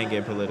yourself, it can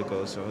get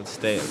political. So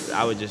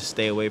I would just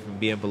stay away from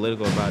being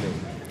political about it.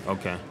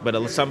 Okay.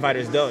 But some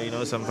fighters don't, you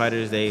know. Some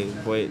fighters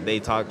they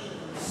talk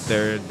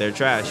their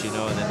trash, you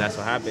know, and then that's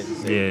what happens.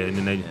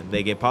 And then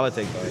they get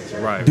politics.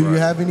 Right. Do you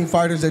have any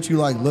fighters that you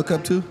like look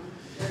up to?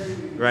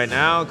 Right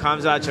now,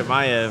 Khamzat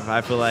Chimaev,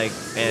 I feel like,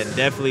 and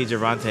definitely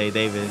Gervonta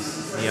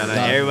Davis. You know,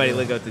 everybody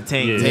look up to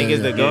Tank. Tank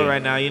is the GOAT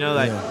right now. You know,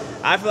 like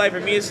I feel like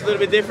for me it's a little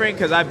bit different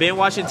because I've been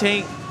watching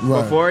Tank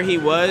before he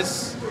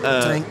was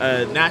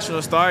a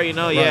national star. You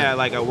know,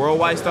 like a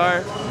worldwide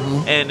star,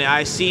 and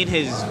I seen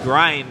his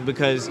grind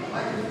because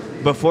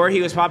before he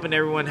was popping,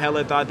 everyone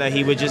hella thought that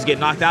he would just get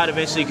knocked out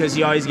eventually because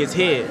he always gets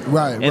hit.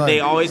 And they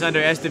always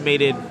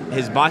underestimated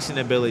his boxing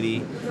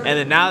ability. And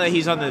then now that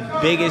he's on the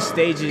biggest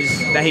stages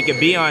that he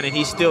could be on and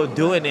he's still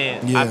doing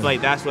it, I feel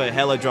like that's what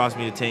hella draws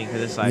me to Tank.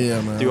 Because it's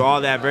like through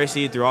all the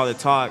adversity, through all the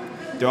talk,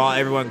 through all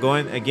everyone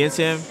going against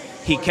him,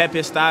 he kept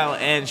his style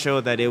and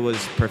showed that it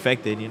was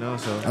perfected, you know.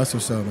 So that's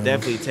what's up, man.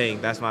 Definitely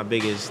Tank. That's my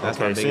biggest. That's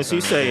my biggest. Since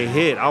you say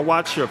hit, I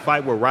watched your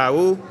fight with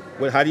Raul.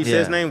 How do you say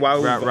his name?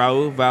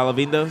 Raul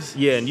Valavindos.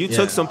 Yeah, and you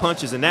took some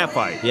punches in that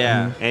fight.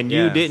 Yeah. And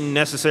you didn't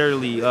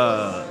necessarily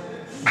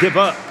give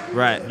up.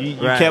 Right. You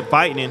kept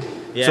fighting.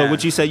 Yeah. So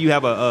would you say you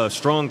have a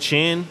strong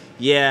chin?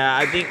 Yeah,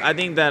 I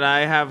think that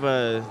I have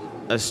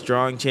a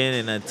strong chin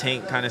and a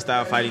Tank kind of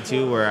style fighting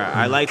too, where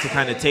I like to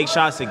kind of take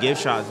shots to give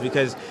shots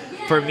because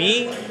for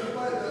me,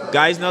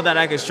 guys know that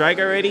I can strike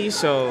already,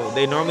 so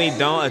they normally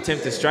don't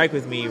attempt to strike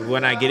with me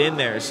when I get in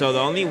there. So the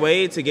only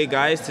way to get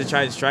guys to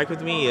try to strike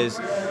with me is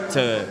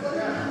to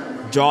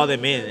draw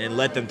them in and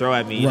let them throw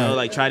at me, you know,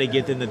 like try to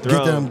get them to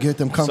throw. Get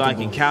them comfortable. So I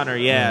can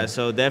counter,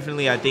 So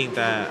definitely I think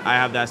that I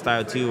have that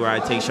style too, where I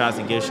take shots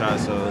and give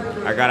shots,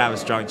 so I gotta have a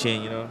strong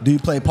chin, you know. Do you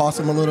play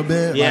possum a little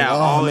bit? Yeah,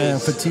 like, always. Man,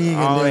 fatigue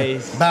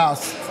Always. and then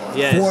bounce.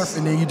 Yes. Fourth,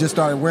 and then you just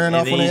start wearing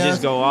off on the And then you ass?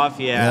 just go off,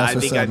 I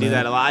think I do man.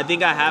 that a lot. I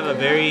think I have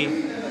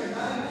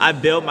I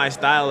built my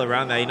style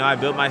around that, you know. I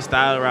built my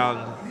style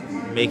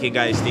around making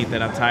guys think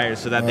that I'm tired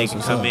so that they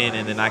can come in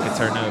and then I can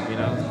turn up, you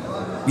know.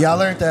 Yeah, I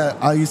learned that.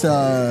 I used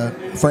to,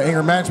 for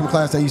anger management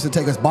class, they used to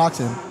take us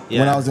boxing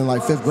when I was in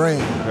like 5th grade.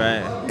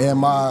 Right. And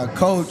my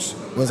coach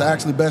was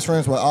actually best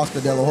friends with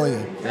Oscar De La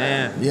Hoya.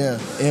 Damn. Yeah.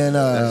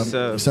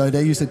 And so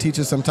they used to teach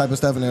us some type of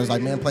stuff, and it was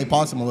like, man, play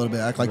possum a little bit,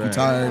 act like you're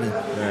tired.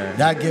 And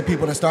that get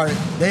people to start,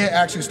 they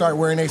actually start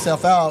wearing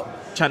themselves out.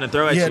 Trying to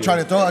throw at you. Yeah, trying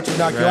to throw at you,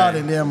 knock you out,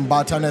 and then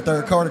by the time that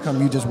third quarter comes,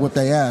 you just whip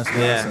their ass.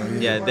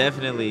 Man. Yeah,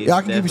 definitely. Yeah,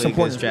 I can give you some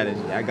pointers. Strategy.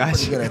 I got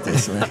you. Good at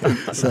this, man.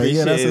 So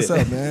yeah, that's what's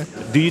up, man.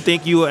 Do you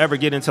think you will ever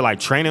get into like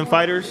training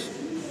fighters?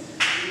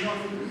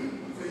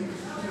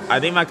 I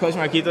think my coach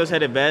Marquitos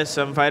said it best.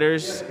 Some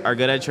fighters are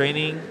good at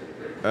training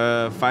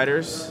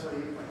fighters,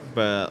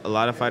 but a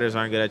lot of fighters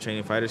aren't good at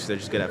training fighters. They're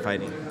just good at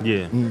fighting.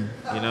 Yeah. Mm.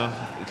 You know,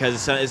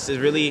 because it's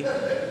really,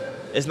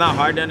 it's not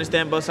hard to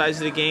understand both sides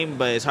of the game,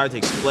 but it's hard to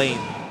explain.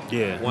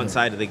 One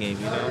side of the game,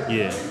 you know.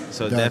 Yeah.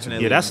 So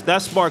definitely. Yeah,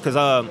 that's smart because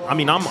I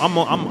mean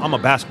I'm a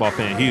basketball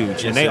fan,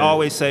 huge, and they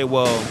always say,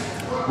 well,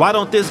 why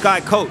don't this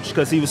guy coach?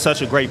 Because he was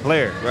such a great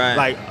player. Right.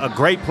 Like a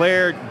great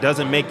player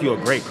doesn't make you a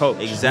great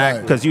coach.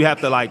 Exactly. Because you have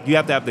to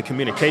have the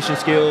communication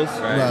skills.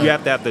 Right. You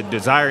have to have the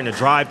desire and the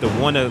drive to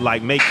want to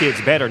like make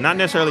kids better. Not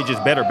necessarily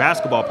just better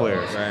basketball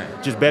players. Right.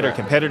 Just better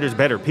competitors,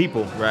 better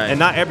people. Right. And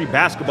not every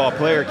basketball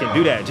player can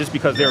do that just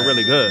because they're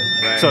really good.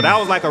 Right. So that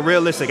was like a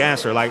realistic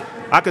answer. Like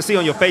I could see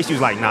on your face, you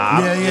was like, nah.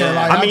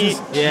 Like, I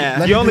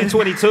mean, you're only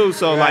 22,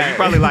 so like you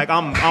probably like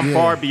I'm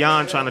far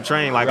beyond trying to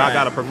train. Like I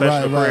got a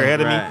professional career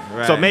ahead of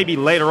me. So maybe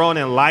later on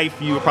in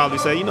life, you would probably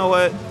say, you know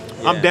what,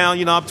 I'm down.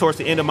 You know, I'm towards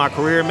the end of my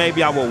career.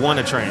 Maybe I will want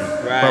to train.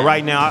 But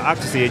right now, I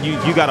can see it.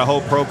 You got a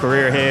whole pro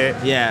career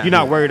ahead. Yeah. You're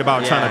not worried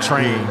about trying to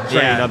train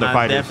other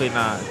fighters. Definitely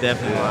not.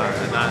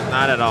 Definitely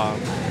not at all.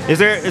 Is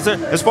there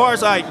as far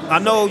as like I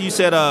know you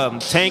said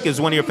Tank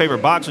is one of your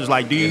favorite boxers.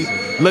 Like, do you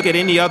look at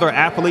any other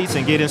athletes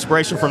and get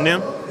inspiration from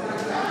them?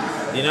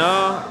 You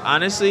know,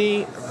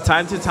 honestly,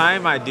 time to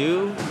time I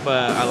do,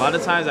 but a lot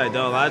of times I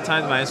don't. A lot of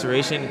times my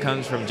inspiration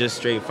comes from just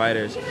straight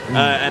fighters,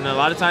 and a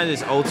lot of times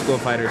it's old school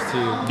fighters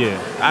too. Yeah.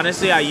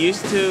 Honestly, I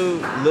used to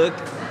look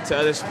to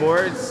other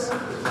sports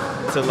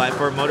to like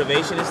for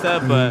motivation and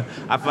stuff, but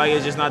I feel like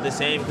it's just not the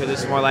same because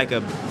it's more like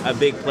a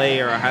big play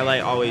or a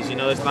highlight always. You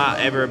know, it's not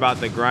ever about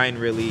the grind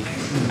really.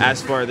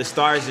 As for the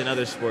stars in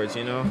other sports,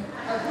 you know.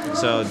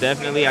 So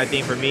definitely, I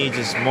think for me,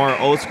 just more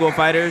old school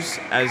fighters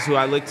as who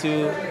I look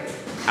to.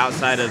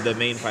 Outside of the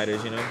main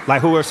fighters, you know?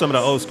 Like, who are some of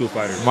the old school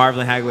fighters?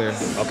 Marvin Hagler.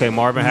 Okay,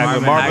 Marvin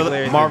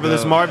Hagler.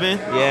 Marvelous Marvin?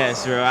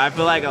 Yes, bro. I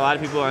feel like a lot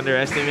of people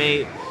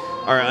underestimate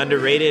or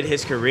underrated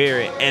his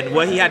career and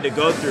what he had to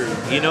go through,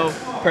 you know,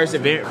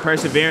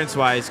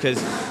 perseverance-wise,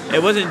 because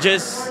it wasn't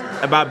just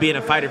about being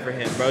a fighter for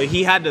him, bro.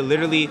 He had to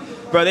literally...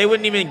 Bro, they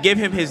wouldn't even give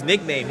him his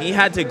nickname. He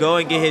had to go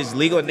and get his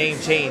legal name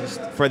changed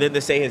for them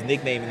to say his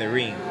nickname in the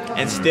ring,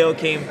 and still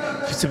became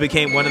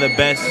one of the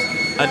best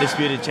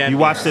undisputed champions. You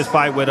watched this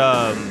fight with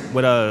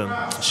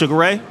Sugar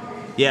Ray?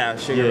 Yeah,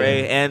 Sugar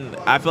Ray, and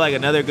I feel like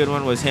another good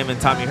one was him and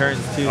Tommy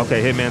Hearns too.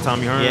 Okay, Hitman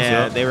Tommy Hearns.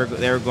 Yeah, they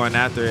were going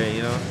after it,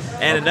 you know.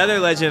 And another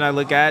legend I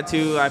look at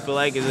too, I feel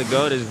like is a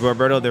GOAT is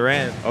Roberto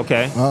Duran.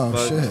 Okay.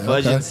 Oh shit.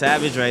 Legend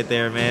Savage right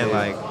there, man.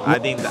 Like I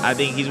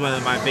think he's one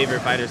of my favorite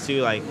fighters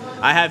too. Like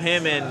I have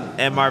him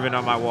and Marvin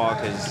on my wall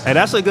because. And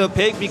that's a good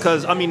pick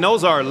because I mean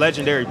those are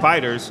legendary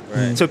fighters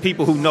to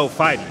people who know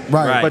fighting.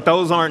 Right. But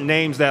those aren't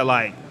names that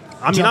like.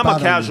 I mean, I'm a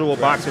casual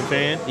boxing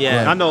fan.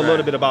 Yeah, I know a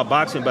little bit about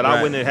boxing, but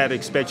I wouldn't have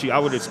expect you. I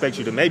would expect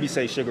you to maybe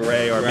say Sugar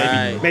Ray or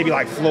maybe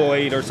like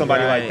Floyd or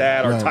somebody like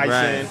that or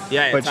Tyson.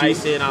 Yeah, but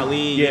Tyson,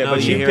 Ali. Yeah, you know,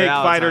 but you pick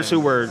fighters who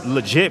were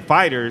legit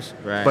fighters,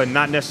 but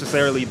not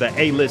necessarily the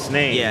A-list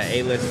names. Yeah,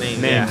 A-list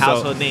names. Yeah,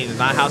 household names,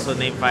 not household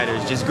name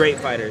fighters, just great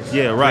fighters.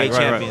 Yeah, right,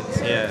 great champions.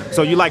 Yeah.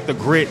 So you like the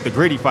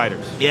gritty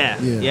fighters. Yeah.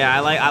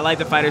 I like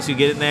the fighters who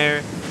get in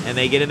there and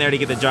they get in there to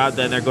get the job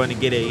done. They're going to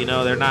get it. You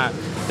know, they're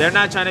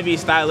not trying to be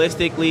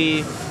stylistically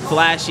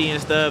flashy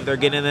and stuff. They're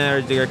getting in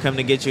there, they're coming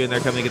to get you, and they're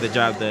coming to get the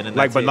job done. And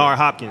like Bernard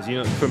Hopkins, you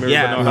know,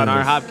 familiar with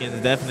Bernard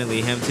Hopkins,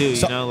 definitely him too.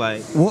 So, you know,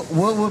 like what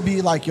would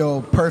be like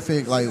your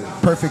perfect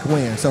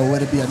win? So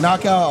would it be a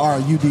knockout or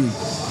a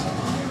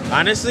UD?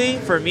 Honestly,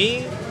 for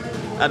me,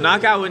 a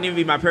knockout wouldn't even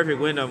be my perfect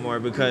win no more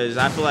because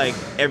I feel like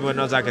everyone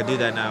knows I could do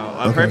that now.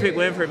 A perfect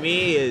win for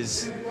me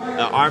is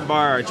an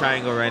armbar or a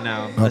triangle right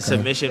now. A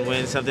submission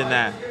win, something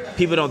that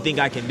people don't think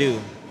I can do.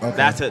 Okay.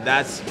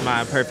 That's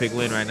my perfect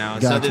win right now.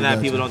 Something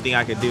that people don't think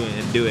I could do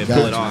and do it,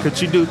 pull it off.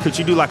 Could you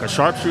do like a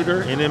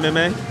sharpshooter in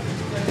MMA?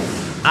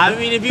 I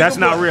mean, if you that's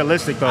not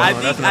realistic though.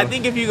 I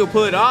think if you could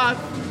pull it off,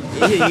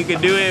 You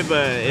can do it,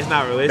 but it's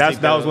not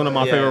realistic. That was one of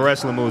my favorite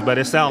wrestling moves, but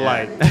it sounds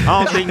like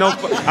I don't think no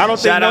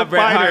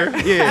fighter.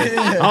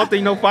 I don't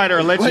think no fighter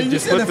will let Wait, you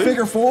just said put the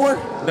figure four?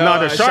 No,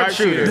 the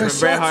sharpshooter. The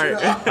Bret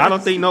Hart. I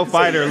don't think no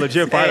fighter,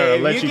 legit fighter, will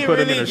let you put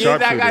him in a sharpshooter.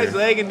 That guy's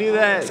leg and do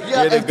that.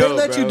 Yeah, if they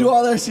let you do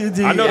all that shit,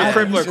 dude. I know the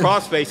crippler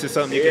crossface is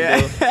something you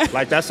can do.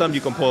 Like that's something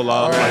you can pull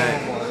off.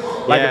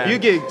 Like if you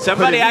get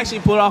somebody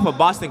actually pulled off a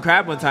Boston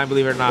Crab one time,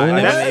 believe it or not, in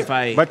an MMA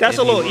fight. But that's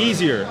a little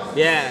easier.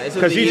 Yeah,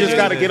 because you just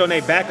got to get on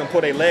their back and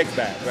pull their legs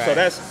back. Right. So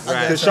that's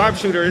the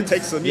sharpshooter. It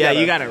takes some.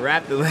 You got to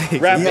wrap the legs,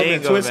 wrap them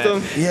and twist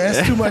them. Yeah,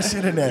 it's too much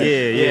shit in there.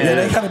 Yeah,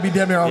 they got to be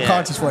damn near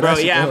unconscious for that.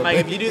 Bro, yeah, like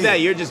if you do that,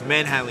 you're just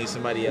manhandling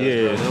somebody else.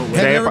 Yeah.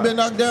 Have you ever been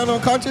knocked down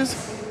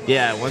unconscious?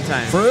 Yeah, one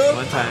time. For real?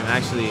 One time,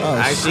 actually.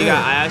 I actually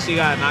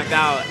got knocked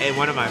out in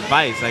one of my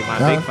fights, like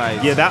my big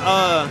fights.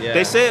 Yeah,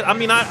 they said. I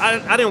mean,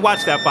 I didn't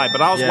watch that fight,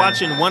 but I was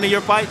watching one of your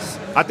fights.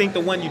 I think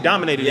the one you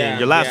dominated in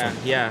your last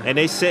one. Yeah. And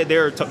they said they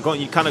were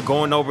kind of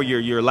going over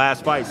your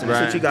last fights, and they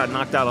said you got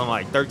knocked out on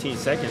like 13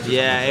 seconds.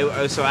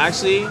 Yeah. So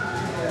actually,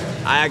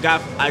 I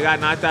got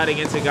knocked out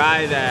against a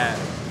guy that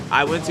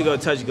I went to go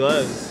touch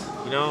gloves,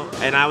 you know,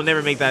 and I will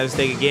never make that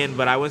mistake again.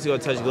 But I went to go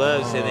touch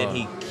gloves, and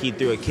then he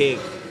threw a kick.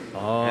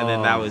 And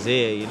then that was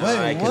it, you know.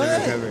 I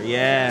couldn't recover.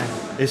 Yeah,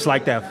 it's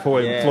like that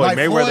Floyd like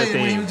Mayweather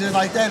thing. When he was just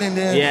like that, and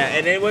then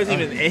and it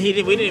wasn't even. And we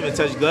didn't even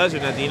touch gloves or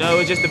nothing. You know, it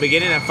was just the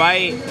beginning of the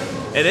fight.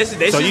 And this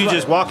so you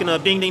just walking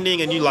up, ding, ding,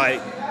 ding, and you like.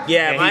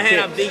 Yeah, in my head,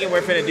 I'm thinking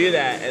we're finna do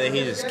that, and then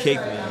he just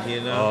kicked me, you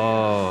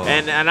know.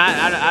 And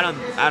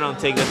I don't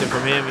take nothing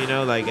from him, you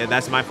know. Like, and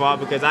that's my fault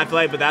because I feel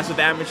like, but that's what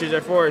the amateurs are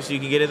for, so you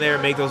can get in there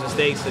and make those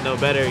mistakes to know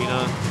better, you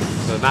know.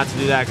 So not to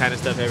do that kind of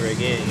stuff ever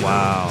again.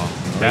 Wow,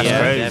 that's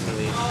crazy.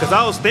 Definitely. Because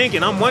I was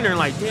thinking, I'm wondering,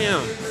 like,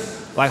 damn,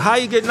 like how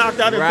you get knocked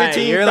out in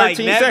 15, you're 13 like,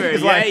 never.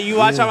 seconds? Yeah, you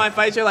watch all my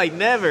fights, you're like,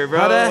 never, bro.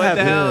 How that what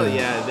the happen? hell?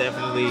 Yeah,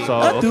 definitely. So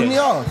that threw me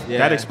off. Yeah.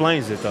 That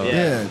explains it, though.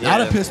 Yeah,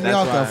 that'd have pissed me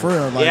off, though, for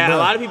real. Like, yeah, bro. a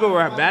lot of people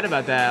were mad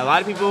about that. A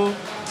lot of people,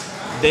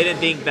 they didn't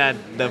think that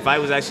the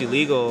fight was actually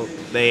legal.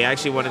 They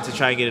actually wanted to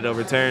try and get it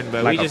overturned,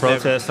 but like we just a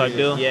protest type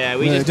deal. Yeah,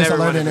 we just never a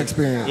learning wanted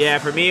experience. Yeah,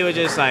 for me it was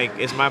just like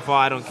it's my fault.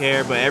 I don't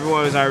care. But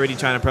everyone was already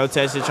trying to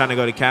protest it, trying to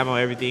go to camo,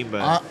 everything.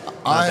 But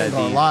I ain't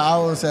gonna lie. I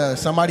was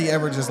somebody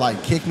ever just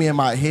like kick me in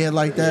my head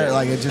like that,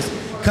 like it just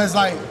cause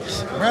like,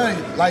 bro,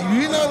 like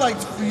you know, like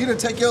for you to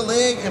take your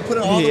leg and put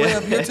it all the way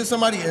up here to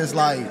somebody is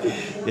like,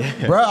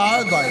 bro,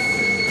 I was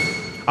like.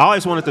 I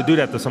always wanted to do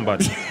that to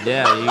somebody.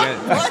 Yeah,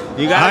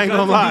 you got to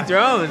come to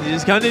dethrone. You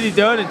just come to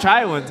dethrone and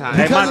try it one time.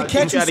 Because it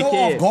catch you so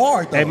off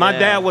guard, though. Hey, my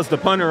dad was the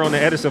punter on the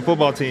Edison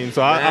football team,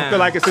 so I feel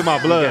like it's in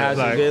my blood.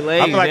 Like,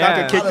 I feel like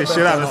I could kick the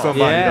shit out of somebody.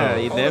 Yeah,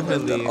 you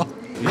definitely.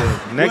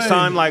 Next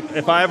time, like,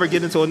 if I ever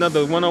get into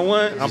another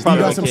one-on-one, I'm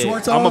probably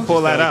gonna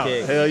pull that out.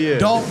 Hell yeah.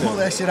 Don't pull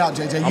that shit out,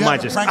 JJ. You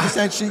might have to practice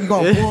that shit. You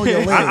gonna pull your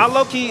leg. I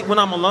low-key, when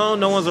I'm alone,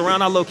 no one's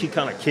around, I low-key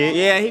kind of kick.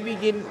 Yeah, he be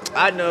getting,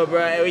 I know,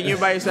 bro. When you're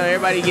by yourself,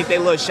 everybody get their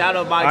little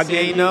shadow box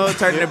in, you know,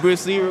 turn to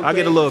Bruce Lee real quick. I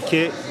get a little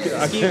kick.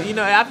 You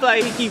know, I feel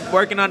like he keep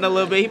working on it a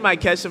little bit. He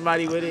might catch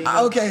somebody with it. You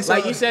know? Okay, so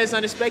like you said, it's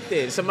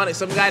unexpected. Some guy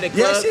at the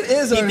club, shit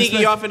is he thinking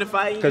you off in the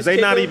fight. Because they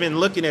not even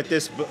looking at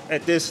this.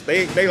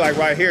 They like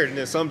right here, and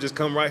then some just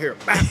come right here.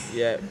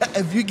 Yeah.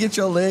 If you get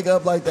your leg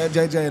up like that,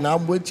 JJ, and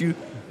I'm with you,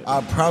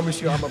 I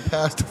promise you I'm going to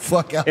pass the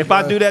fuck out. If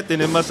I do that,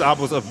 then I was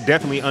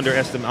definitely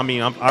underestimated. I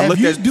mean, if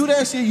you do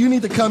that shit, you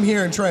need to come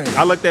here and train.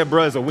 I looked at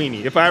bruh as a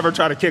weenie. If I ever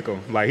try to kick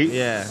him, like he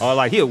a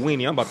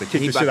weenie, I'm about to kick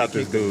the shit out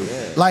this dude.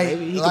 Yeah.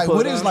 Like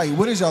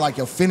what is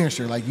your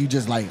finisher? Like you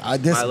just like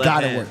this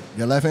gotta work.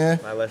 Your left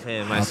hand? My left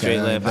hand, my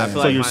straight left. I feel so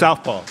like you're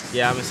southpaw.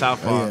 Yeah, I'm a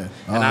southpaw.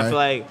 And I feel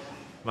like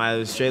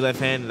my straight left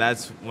hand,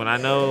 that's when I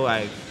know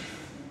like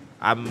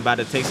I'm about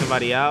to take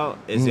somebody out,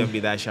 it's gonna be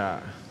that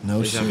shot.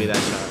 It's gonna be that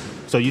shot.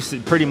 So you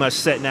pretty much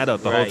setting that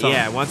up the whole time?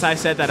 Yeah, once I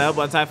set that up,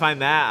 once I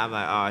find that, I'm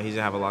like, oh, he's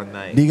gonna have a long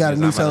night. Do you got a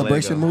new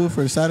celebration move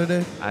for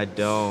Saturday? I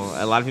don't.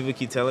 A lot of people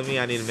keep telling me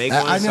I need to make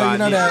one. I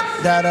know,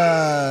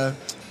 that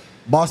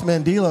Boss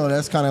Mandilo,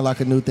 that's kind of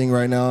like a new thing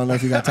right now. I don't know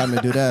if you got time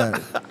to do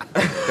that.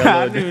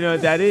 I don't even know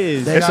what that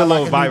is. It's a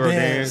little viral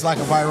dance. It's like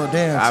a viral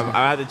dance.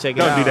 I have to check it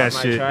Don't out. do that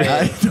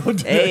shit. Don't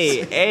do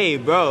hey,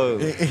 bro,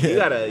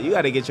 you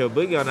gotta get your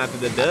boogie on after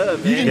the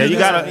dub, man. Yeah, you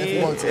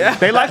gotta.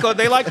 They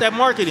like that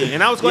marketing,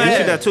 and I was going to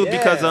ask you that too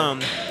because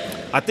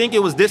I think it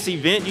was this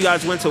event you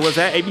guys went to. Was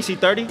that ABC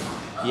 30?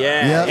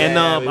 Yeah. And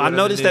I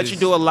noticed that you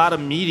do a lot of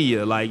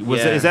media. Like,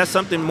 is that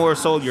something more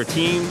so your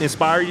team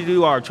inspired you to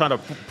do or trying to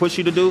push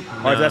you to do?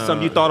 Or is that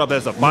something you thought of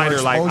as a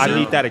fighter, like, I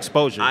need that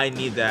exposure? I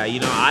need that. You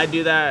know, I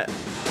do that.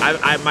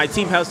 My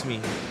team helps me.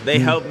 They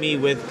help me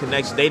with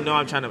connections. They know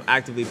I'm trying to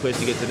actively push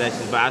to get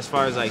connections. But as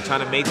far as, like,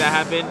 trying to make that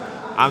happen,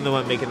 I'm the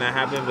one making that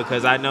happen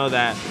because I know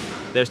that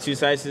there's two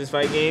sides to this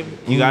fight game.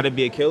 You got to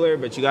be a killer,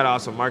 but you got to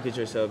also market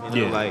yourself.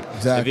 You know,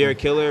 if you're a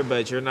killer,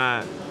 but you're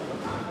not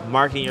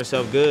marketing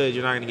yourself good,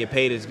 you're not going to get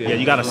paid as good. Yeah,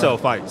 you got to sell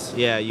fights.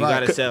 Yeah, you got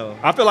to sell.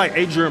 I feel like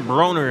Adrian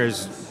Broner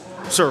is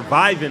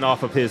surviving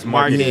off of his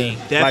marketing.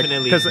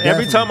 Definitely. Because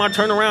every time I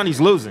turn around, he's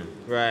losing.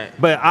 Right.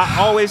 But I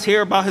always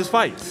hear about his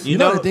fights. You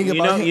know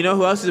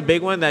who else is a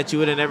big one that you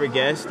would have never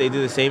guessed? They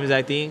do the same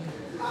exact thing?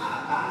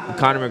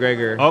 Conor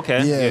McGregor.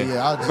 Okay.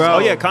 Yeah. Bro, Oh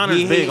yeah,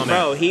 Conor's big on that.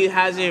 Bro, he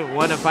hasn't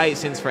won a fight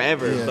since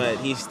forever, but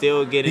he's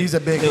still getting. He's a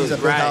big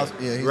house.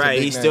 Yeah,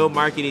 he's still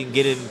marketing,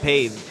 getting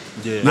paid.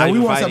 Yeah, we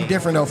want something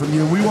different though from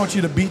you. We want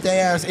you to beat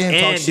their ass and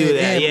talk shit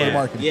and play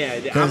marketing.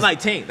 Yeah, I'm like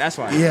Tank. That's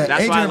why. Yeah,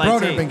 that's Adrian why I like Broner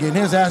Tank. been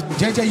getting his ass.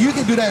 JJ, you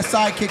can do that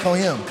sidekick on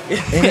him,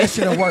 and that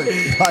shit'll work.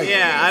 Like,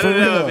 yeah, I don't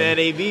know, man.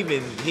 He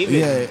been.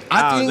 Yeah,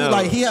 I think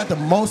like he had the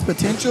most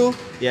potential.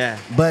 Yeah,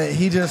 but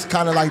he just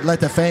kind of like let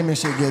the fame and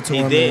shit get to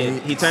him. He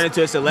did. He turned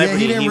into a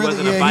celebrity. Yeah,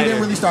 wasn't a fighter. He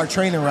didn't really start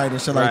training right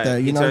and shit like that.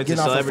 You know, getting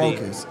off of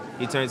focus.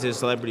 He turned into a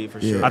celebrity for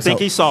sure. I think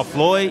he saw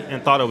Floyd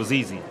and thought it was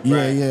easy.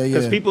 Yeah.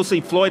 Because people see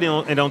Floyd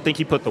and don't think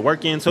he put the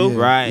work in too.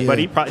 Right. But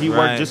he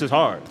worked just as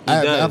hard.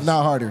 If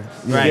not harder.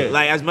 Yeah. Right.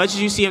 Like as much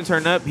as you see him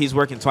turn up, he's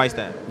working twice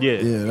that. Yeah.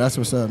 Yeah, that's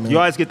what's up, man. You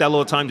always get that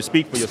little time to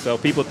speak for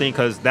yourself. People think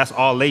because that's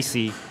all they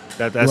see.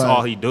 That's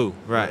all he do.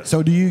 Right.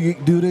 So do you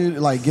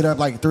like get up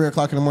like 3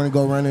 o'clock in the morning,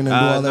 go running and do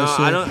all that shit?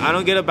 I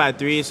don't get up at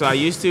 3. So I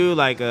used to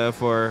like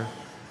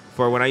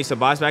for when I used to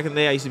box back in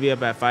the day, I used to be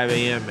up at 5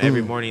 a.m.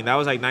 every morning. That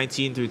was like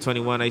 19 through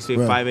 21. I used to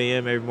be at 5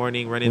 a.m. every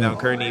morning running down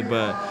Kearney.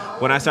 But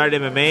when I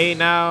started MMA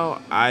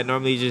now, I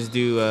normally just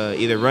do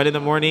either run in the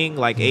morning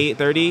like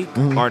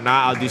 8:30 or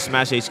not. I'll do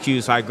Smash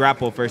HQ. So I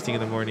grapple first thing in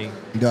the morning.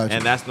 Gotcha.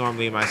 And that's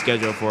normally my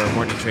schedule for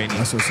morning training.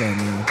 That's what's up,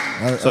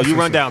 man. So you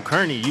run down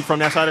Kearney. You from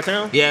that side of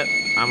town? Yep.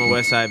 I'm a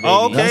West Side baby.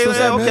 Oh, okay, That's what's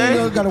up, man.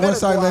 okay. You got a West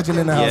Side legend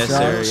in the house, Yes,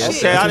 sir. Yes,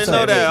 Okay, I didn't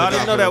know that. I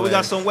didn't know that. We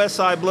got some West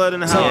Side blood in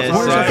the house. Yes,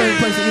 Where's your sir. favorite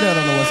place to eat at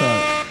on the West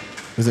Side?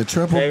 Is it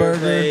Triple Favorite Burger?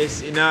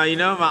 place? You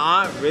know,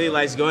 my aunt really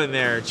likes going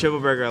there,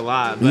 Triple Burger a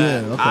lot. But Yeah,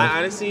 okay. I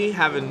honestly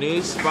have a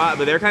new spot,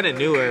 but they're kind of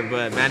newer.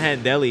 But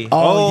Manhattan Deli.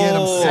 Oh, yeah,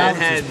 them salads.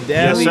 Manhattan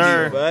Deli. Yes,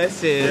 sir.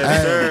 Busted.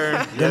 Yes,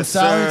 sir. Them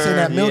salads and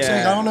that milkshake.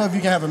 Yeah. I don't know if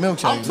you can have a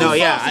milkshake. No,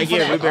 yeah, I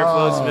get root beer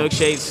floats, Oh.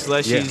 milkshakes,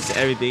 slushies,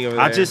 everything over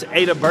there. I just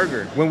ate a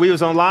burger when we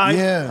was on live.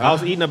 Yeah. I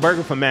was eating a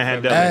burger from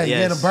Manhattan Deli. Hey, Yes.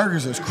 yeah, the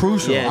burgers is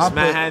crucial. Yes,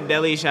 Manhattan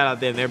Deli. Shout out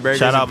them. Their burgers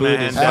Shout and out food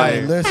Manhattan is Deli. Hey,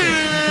 fire.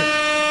 listen.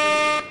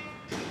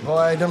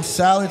 Boy, them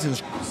salads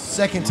is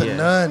second to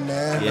none,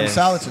 man. Them Yes.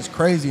 salads is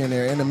crazy in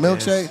there. And the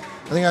milkshake,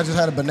 I think I just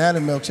had a banana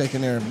milkshake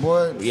in there.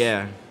 Boy,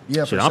 Yeah.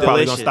 yeah, Shit, for I'm sure.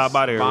 probably Delicious. gonna stop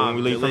by there Bomb, when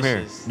we leave from here.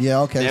 delicious. Yeah,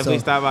 okay. Definitely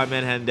So stop by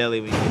Manhattan Deli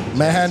when you get a chance.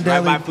 Manhattan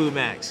Deli. Right by Food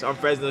Max on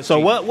Fresno Street. So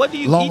what do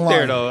you Long eat there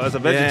line. though as a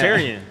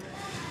vegetarian?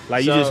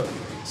 Like you just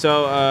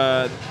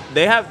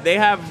they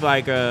have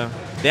like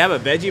they have a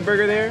veggie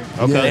burger there.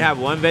 Okay. They have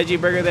one veggie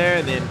burger there,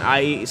 and then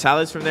I eat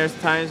salads from there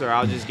sometimes, or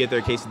I'll just get their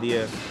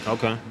quesadilla.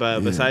 okay. But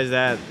besides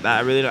that,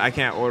 I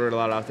can't order a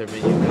lot off their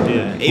menu.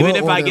 Yeah. Even We'll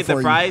if I order get it the for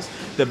you. fries,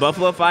 the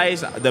buffalo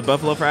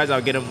fries,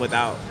 I'll get them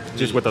without.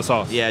 Just with the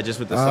sauce. Yeah, just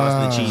with the sauce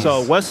and the cheese.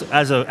 So what's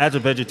as a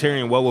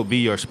vegetarian, what would be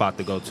your spot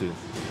to go to?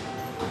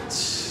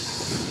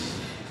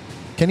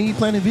 Can he eat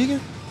Planet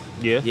Vegan?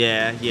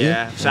 Yeah.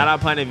 Yeah. Shout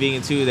out Planet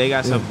Vegan too. They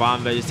got some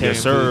bomb vegetarian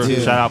Yes, sir. food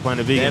too. Shout out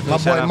Planet Vegan. Definitely My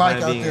shout boy out Mike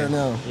Planet out Vegan.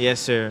 there now. Yes,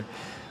 sir.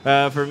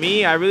 For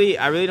me, I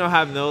really don't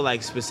have no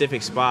like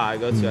specific spot I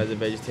go to as a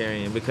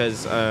vegetarian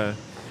because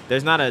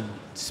there's not a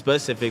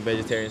specific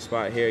vegetarian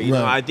spot here. You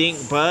know, Right. I think,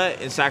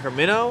 but in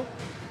Sacramento,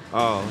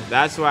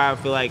 that's where I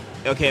feel like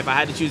okay, if I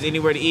had to choose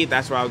anywhere to eat,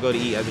 that's where I would go to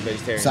eat as a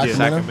vegetarian.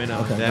 Sacramento,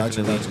 Okay,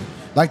 definitely. gotcha.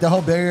 Like the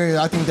whole Bay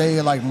Area, I think they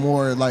like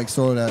more like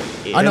sort of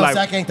that. I know like-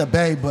 Sac ain't the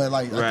Bay, but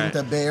like I Right. think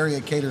the Bay Area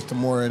caters to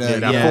more of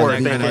that. that Yeah, fork that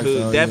thing. kind of lifestyle,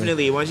 food. yeah.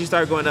 Definitely. Once you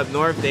start going up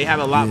north, they have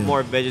a lot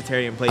more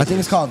vegetarian places. I think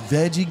it's called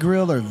Veggie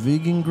Grill or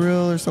Vegan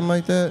Grill or something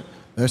like that.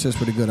 That's just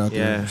pretty good out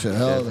there. Yeah, Shit,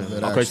 hell of definitely.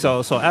 good, Okay,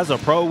 actually. so as a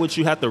pro, would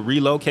you have to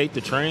relocate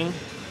to train?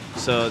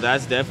 So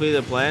that's definitely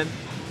the plan.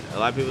 A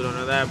lot of people don't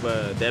know that,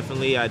 but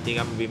definitely I think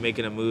I'm gonna be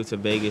making a move to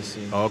Vegas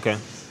soon. Oh, okay.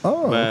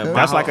 Oh, But okay.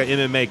 That's like an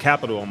MMA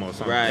capital almost.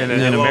 Huh? Right.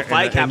 in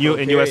fight capital.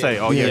 in USA.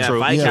 Oh yeah, Yeah,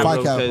 true. Fight Yeah,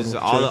 capital fight because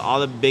capital, all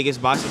the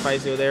biggest boxing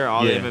fights are there.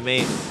 All Yeah. the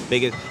MMA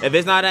biggest. If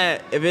it's not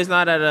at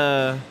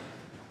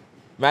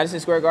Madison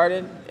Square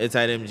Garden, it's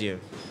at MGM.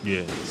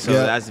 Yeah. So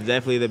Yeah. that's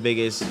definitely the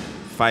biggest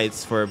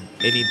fights for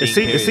anything. Is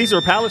period.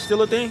 Caesar Palace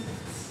still a thing?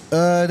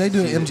 They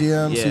do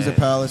MGM, Yeah. Caesar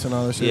Palace, and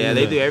all that shit. Yeah,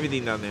 they do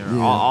everything down there.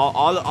 Yeah.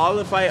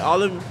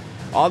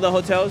 All the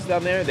hotels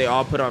down there, they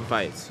all put on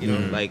fights. You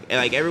know, like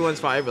everyone's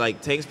fought.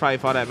 Like Tank's probably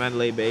fought at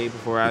Mandalay Bay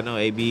before. I know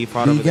AB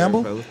fought Do you over there.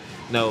 gamble? Bro.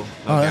 No.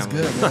 Oh, that's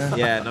gambling. good, man.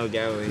 Yeah, no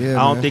gambling. Yeah,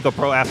 I don't man. think a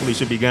pro athlete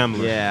should be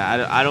gambling.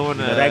 Yeah, I don't want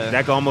to.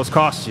 That can almost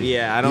cost you.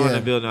 Yeah, I don't want Yeah.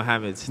 to build no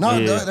habits. No,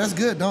 Yeah. that's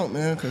good, don't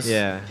man. Cause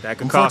Yeah. That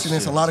can cost unfortunately,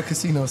 it's a you. lot of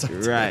casinos.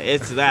 Right,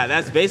 it's that.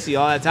 That's basically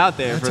all that's out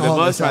there That's for the all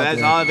most that's part. out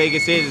That's there. all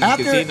Vegas is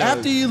casinos.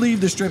 After you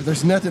leave the strip,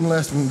 there's nothing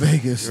less from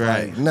Vegas.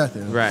 Right. Like,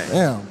 nothing. Right.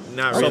 Damn.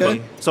 Not Okay.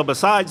 really. So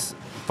besides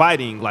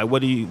fighting, like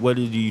what do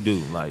you do,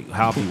 like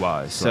hobby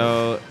wise?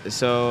 So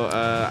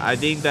I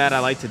think that I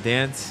like to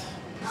dance.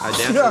 I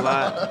dance a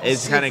lot.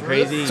 It's kind of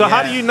crazy. So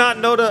how yeah. do you not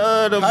know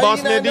the How Boss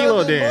you not know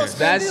Mandilo the dance?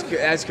 Boss-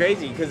 That's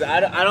crazy because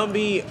I don't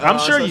be. I'm on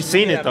sure social you've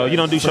seen media, it though. but- You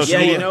don't do social Yeah,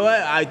 media. you know what?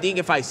 I think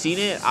if I seen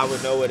it, I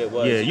would know what it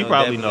was. Yeah, you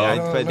probably definitely.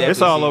 know. I'd It's It's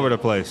definitely all seen over it. the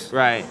place.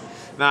 Right.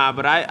 Nah,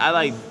 but I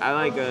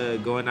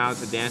like going out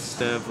to dance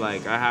and stuff.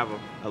 Like I have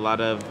a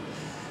lot of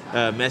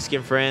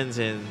Mexican friends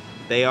and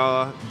they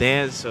all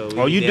dance. So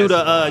Oh, we you do dance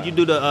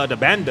a lot. the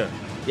banda.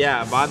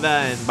 Yeah, banda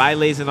and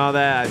bailes and all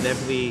that. I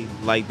definitely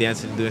like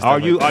dancing and doing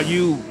stuff. Are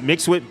you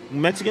mixed with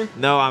Mexican?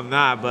 No, I'm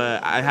not,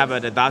 but I have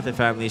an adopted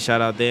family.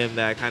 Shout out them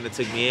that kind of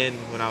took me in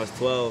when I was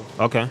 12.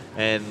 Okay.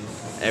 And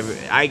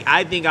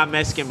I think I'm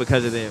Mexican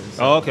because of them.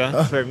 So Oh, okay.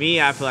 For me,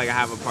 I feel like I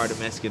have a part of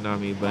Mexican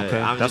on me, but Okay,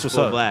 I'm that's just what's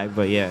full up. black.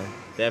 But yeah,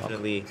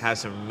 definitely have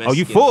some Mexican. Oh,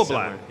 you full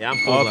somewhere. black? Yeah, I'm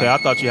full Okay, black.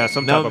 I thought you had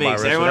some No type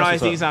mix. of biracial. Everyone That's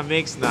always what's thinks up. I'm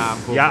mixed. Nah, I'm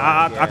full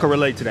Yeah, black. I can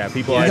relate to that.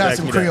 People You always got ask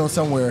some me Creole that.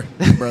 somewhere,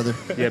 brother.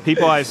 Yeah,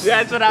 people always.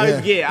 That's what I always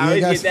Yeah. get. I You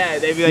always got get some-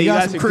 that. They be like, you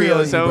got some Creole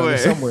in you, brother,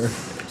 somewhere.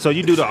 So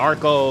you do the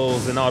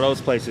Arcos and all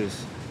those places.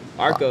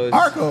 Arcos.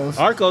 Arcos.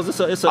 Arcos,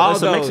 it's a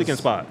Aldos. Mexican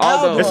spot.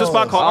 Aldos. It's a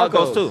spot called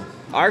Arcos Aldos. too.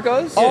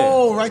 Arcos?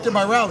 Oh, right there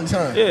by Rowley's,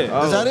 huh?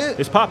 Yeah. Is that it?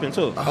 It's popping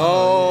too.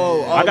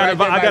 Oh, I got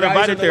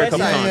invited there a couple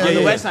side. times. Yeah, On the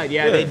yeah. west side,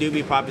 yeah, they do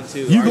be popping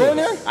too. You go in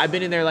there? I've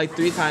been in there like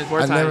 3 times,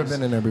 4 I've times. never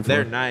been in there before.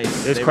 They're nice.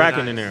 It's They were cracking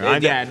nice. in there.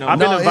 Yeah, no, I've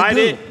been No, it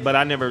invited, do. but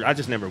I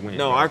just never went.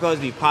 no, Arcos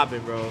be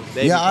popping, bro.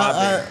 They be Yeah,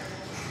 popping.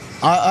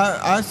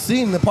 I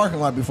seen the parking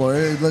lot before.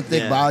 It looked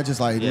thick, Yeah. but I was just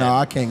like, Yeah. no,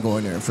 I can't go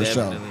in there for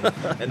sure.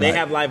 Definitely. And they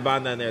have live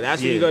banda in there.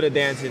 That's when Yeah. you go to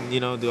dance and,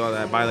 do all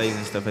that bailes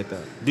and stuff like that.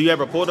 Do you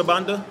ever pull the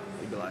banda?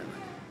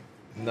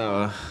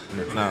 No.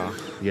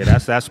 Yeah,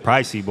 that's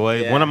pricey,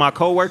 boy. Yeah. One of my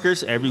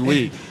coworkers every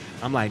week,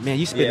 I'm like, man,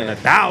 you spending Yeah.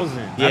 1,000.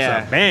 That's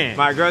Yeah. a band.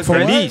 My girl's for For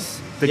what? least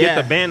to Yeah. get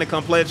the band to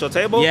come play at your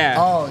table. Yeah.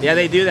 Oh, yeah, yeah.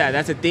 they do that.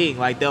 That's a thing.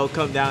 Like, they'll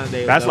come down and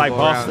That's they'll like go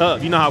bossed around.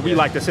 up. You know how we Yeah.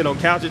 like to sit on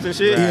couches and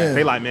shit? Yeah.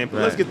 They like, man,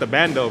 let's Right. get the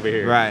band over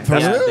here. Right. For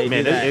yeah, real? they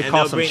Man, do that. it And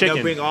costs some they'll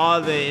chicken. bring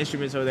all the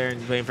instruments over there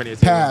and play in front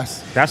of your table.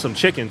 Pass. That's some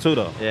chicken too,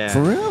 though. Yeah. For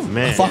real?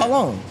 Man. For how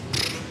long?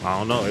 I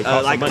don't know. It costs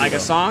some Like money, a though.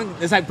 song?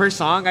 It's like per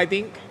song, I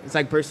think. It's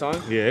like per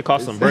song. Yeah, it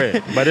costs some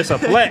bread, but it's a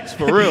flex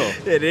for real.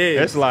 It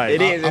is. It's like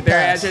it is. I'll If they're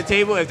pass. at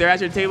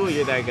your table,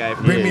 you're that guy.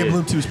 Bring me a Yeah.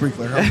 Bluetooth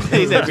sprinkler.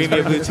 He said, "Bring me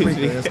a Bluetooth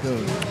sprinkler. sprinkler." That's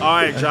good. All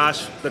right,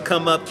 Josh, the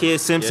Come Up Kid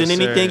Simpson. Yes,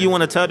 sir. Anything you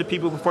want to tell the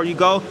people before you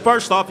go?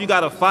 First off, you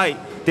got a fight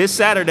this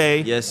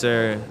Saturday, Yes,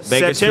 sir.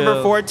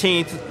 September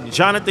 14th.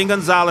 Jonathan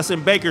Gonzalez in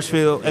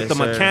Bakersfield at Yes, the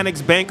sir.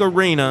 Mechanics Bank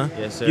Arena.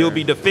 Yes, sir. You'll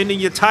be defending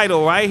your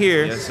title right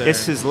here. Yes, sir.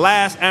 It's his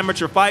last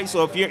amateur fight,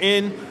 so if you're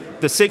in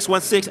the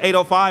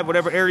 616-805,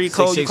 whatever area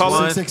code you call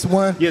it.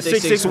 661. 661. Yeah,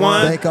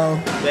 661.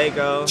 Baco. There you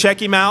go.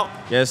 Check him out.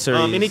 Yes, sir.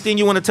 Anything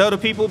you want to tell the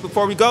people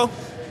before we go?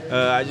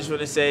 I just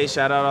want to say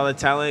shout out all the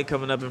talent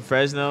coming up in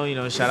Fresno.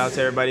 Shout out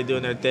to everybody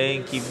doing their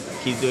thing. Keep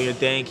doing your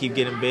thing. Keep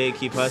getting big.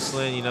 Keep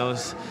hustling.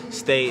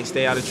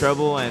 Stay out of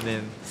trouble. And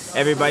then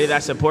everybody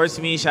that supports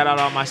me, shout out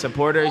all my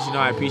supporters.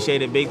 I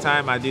appreciate it big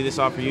time. I do this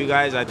all for you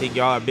guys. I think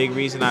y'all are a big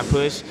reason I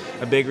push.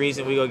 A big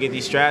reason we go get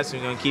these straps.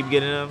 We're gonna keep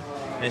getting them.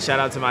 And shout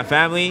out to my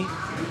family.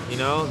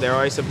 They're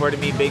always supporting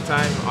me big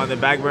time on the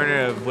back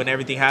burner of when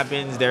everything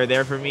happens. They're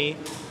there for me.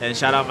 And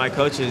shout out my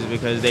coaches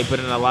because they put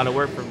in a lot of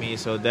work for me.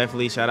 So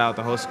definitely shout out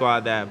the whole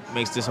squad that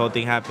makes this whole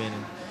thing happen.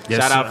 Yes,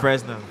 shout out sir.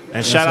 Fresno.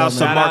 And shout out to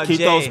Shout out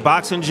Marquitos Jay.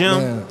 Boxing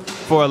Gym Yeah.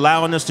 for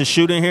allowing us to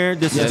shoot in here.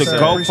 This Yes, is the sir.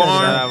 Go Appreciate it.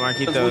 Shout Farm. out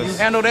Marquitos.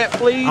 Handle that,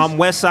 please. I'm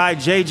Westside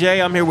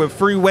JJ. I'm here with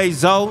Freeway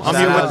Zoe. I'm Shout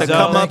here out with the Zoe.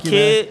 Come Up Thank you,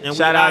 Kid. And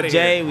Shout we out outta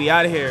Jay. here. We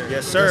out of here. Yes,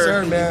 Yes, sir.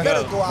 sir, man.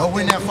 better go out Go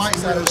win there that fight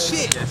and Saturday.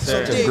 shit. Yes,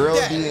 sir. Dig Girl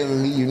that.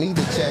 being me, you need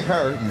to check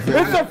her. You feel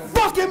me? It's a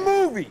fucking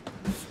movie.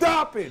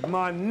 Stop it,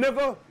 my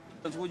nigga.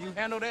 Will you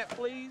handle that,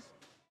 please?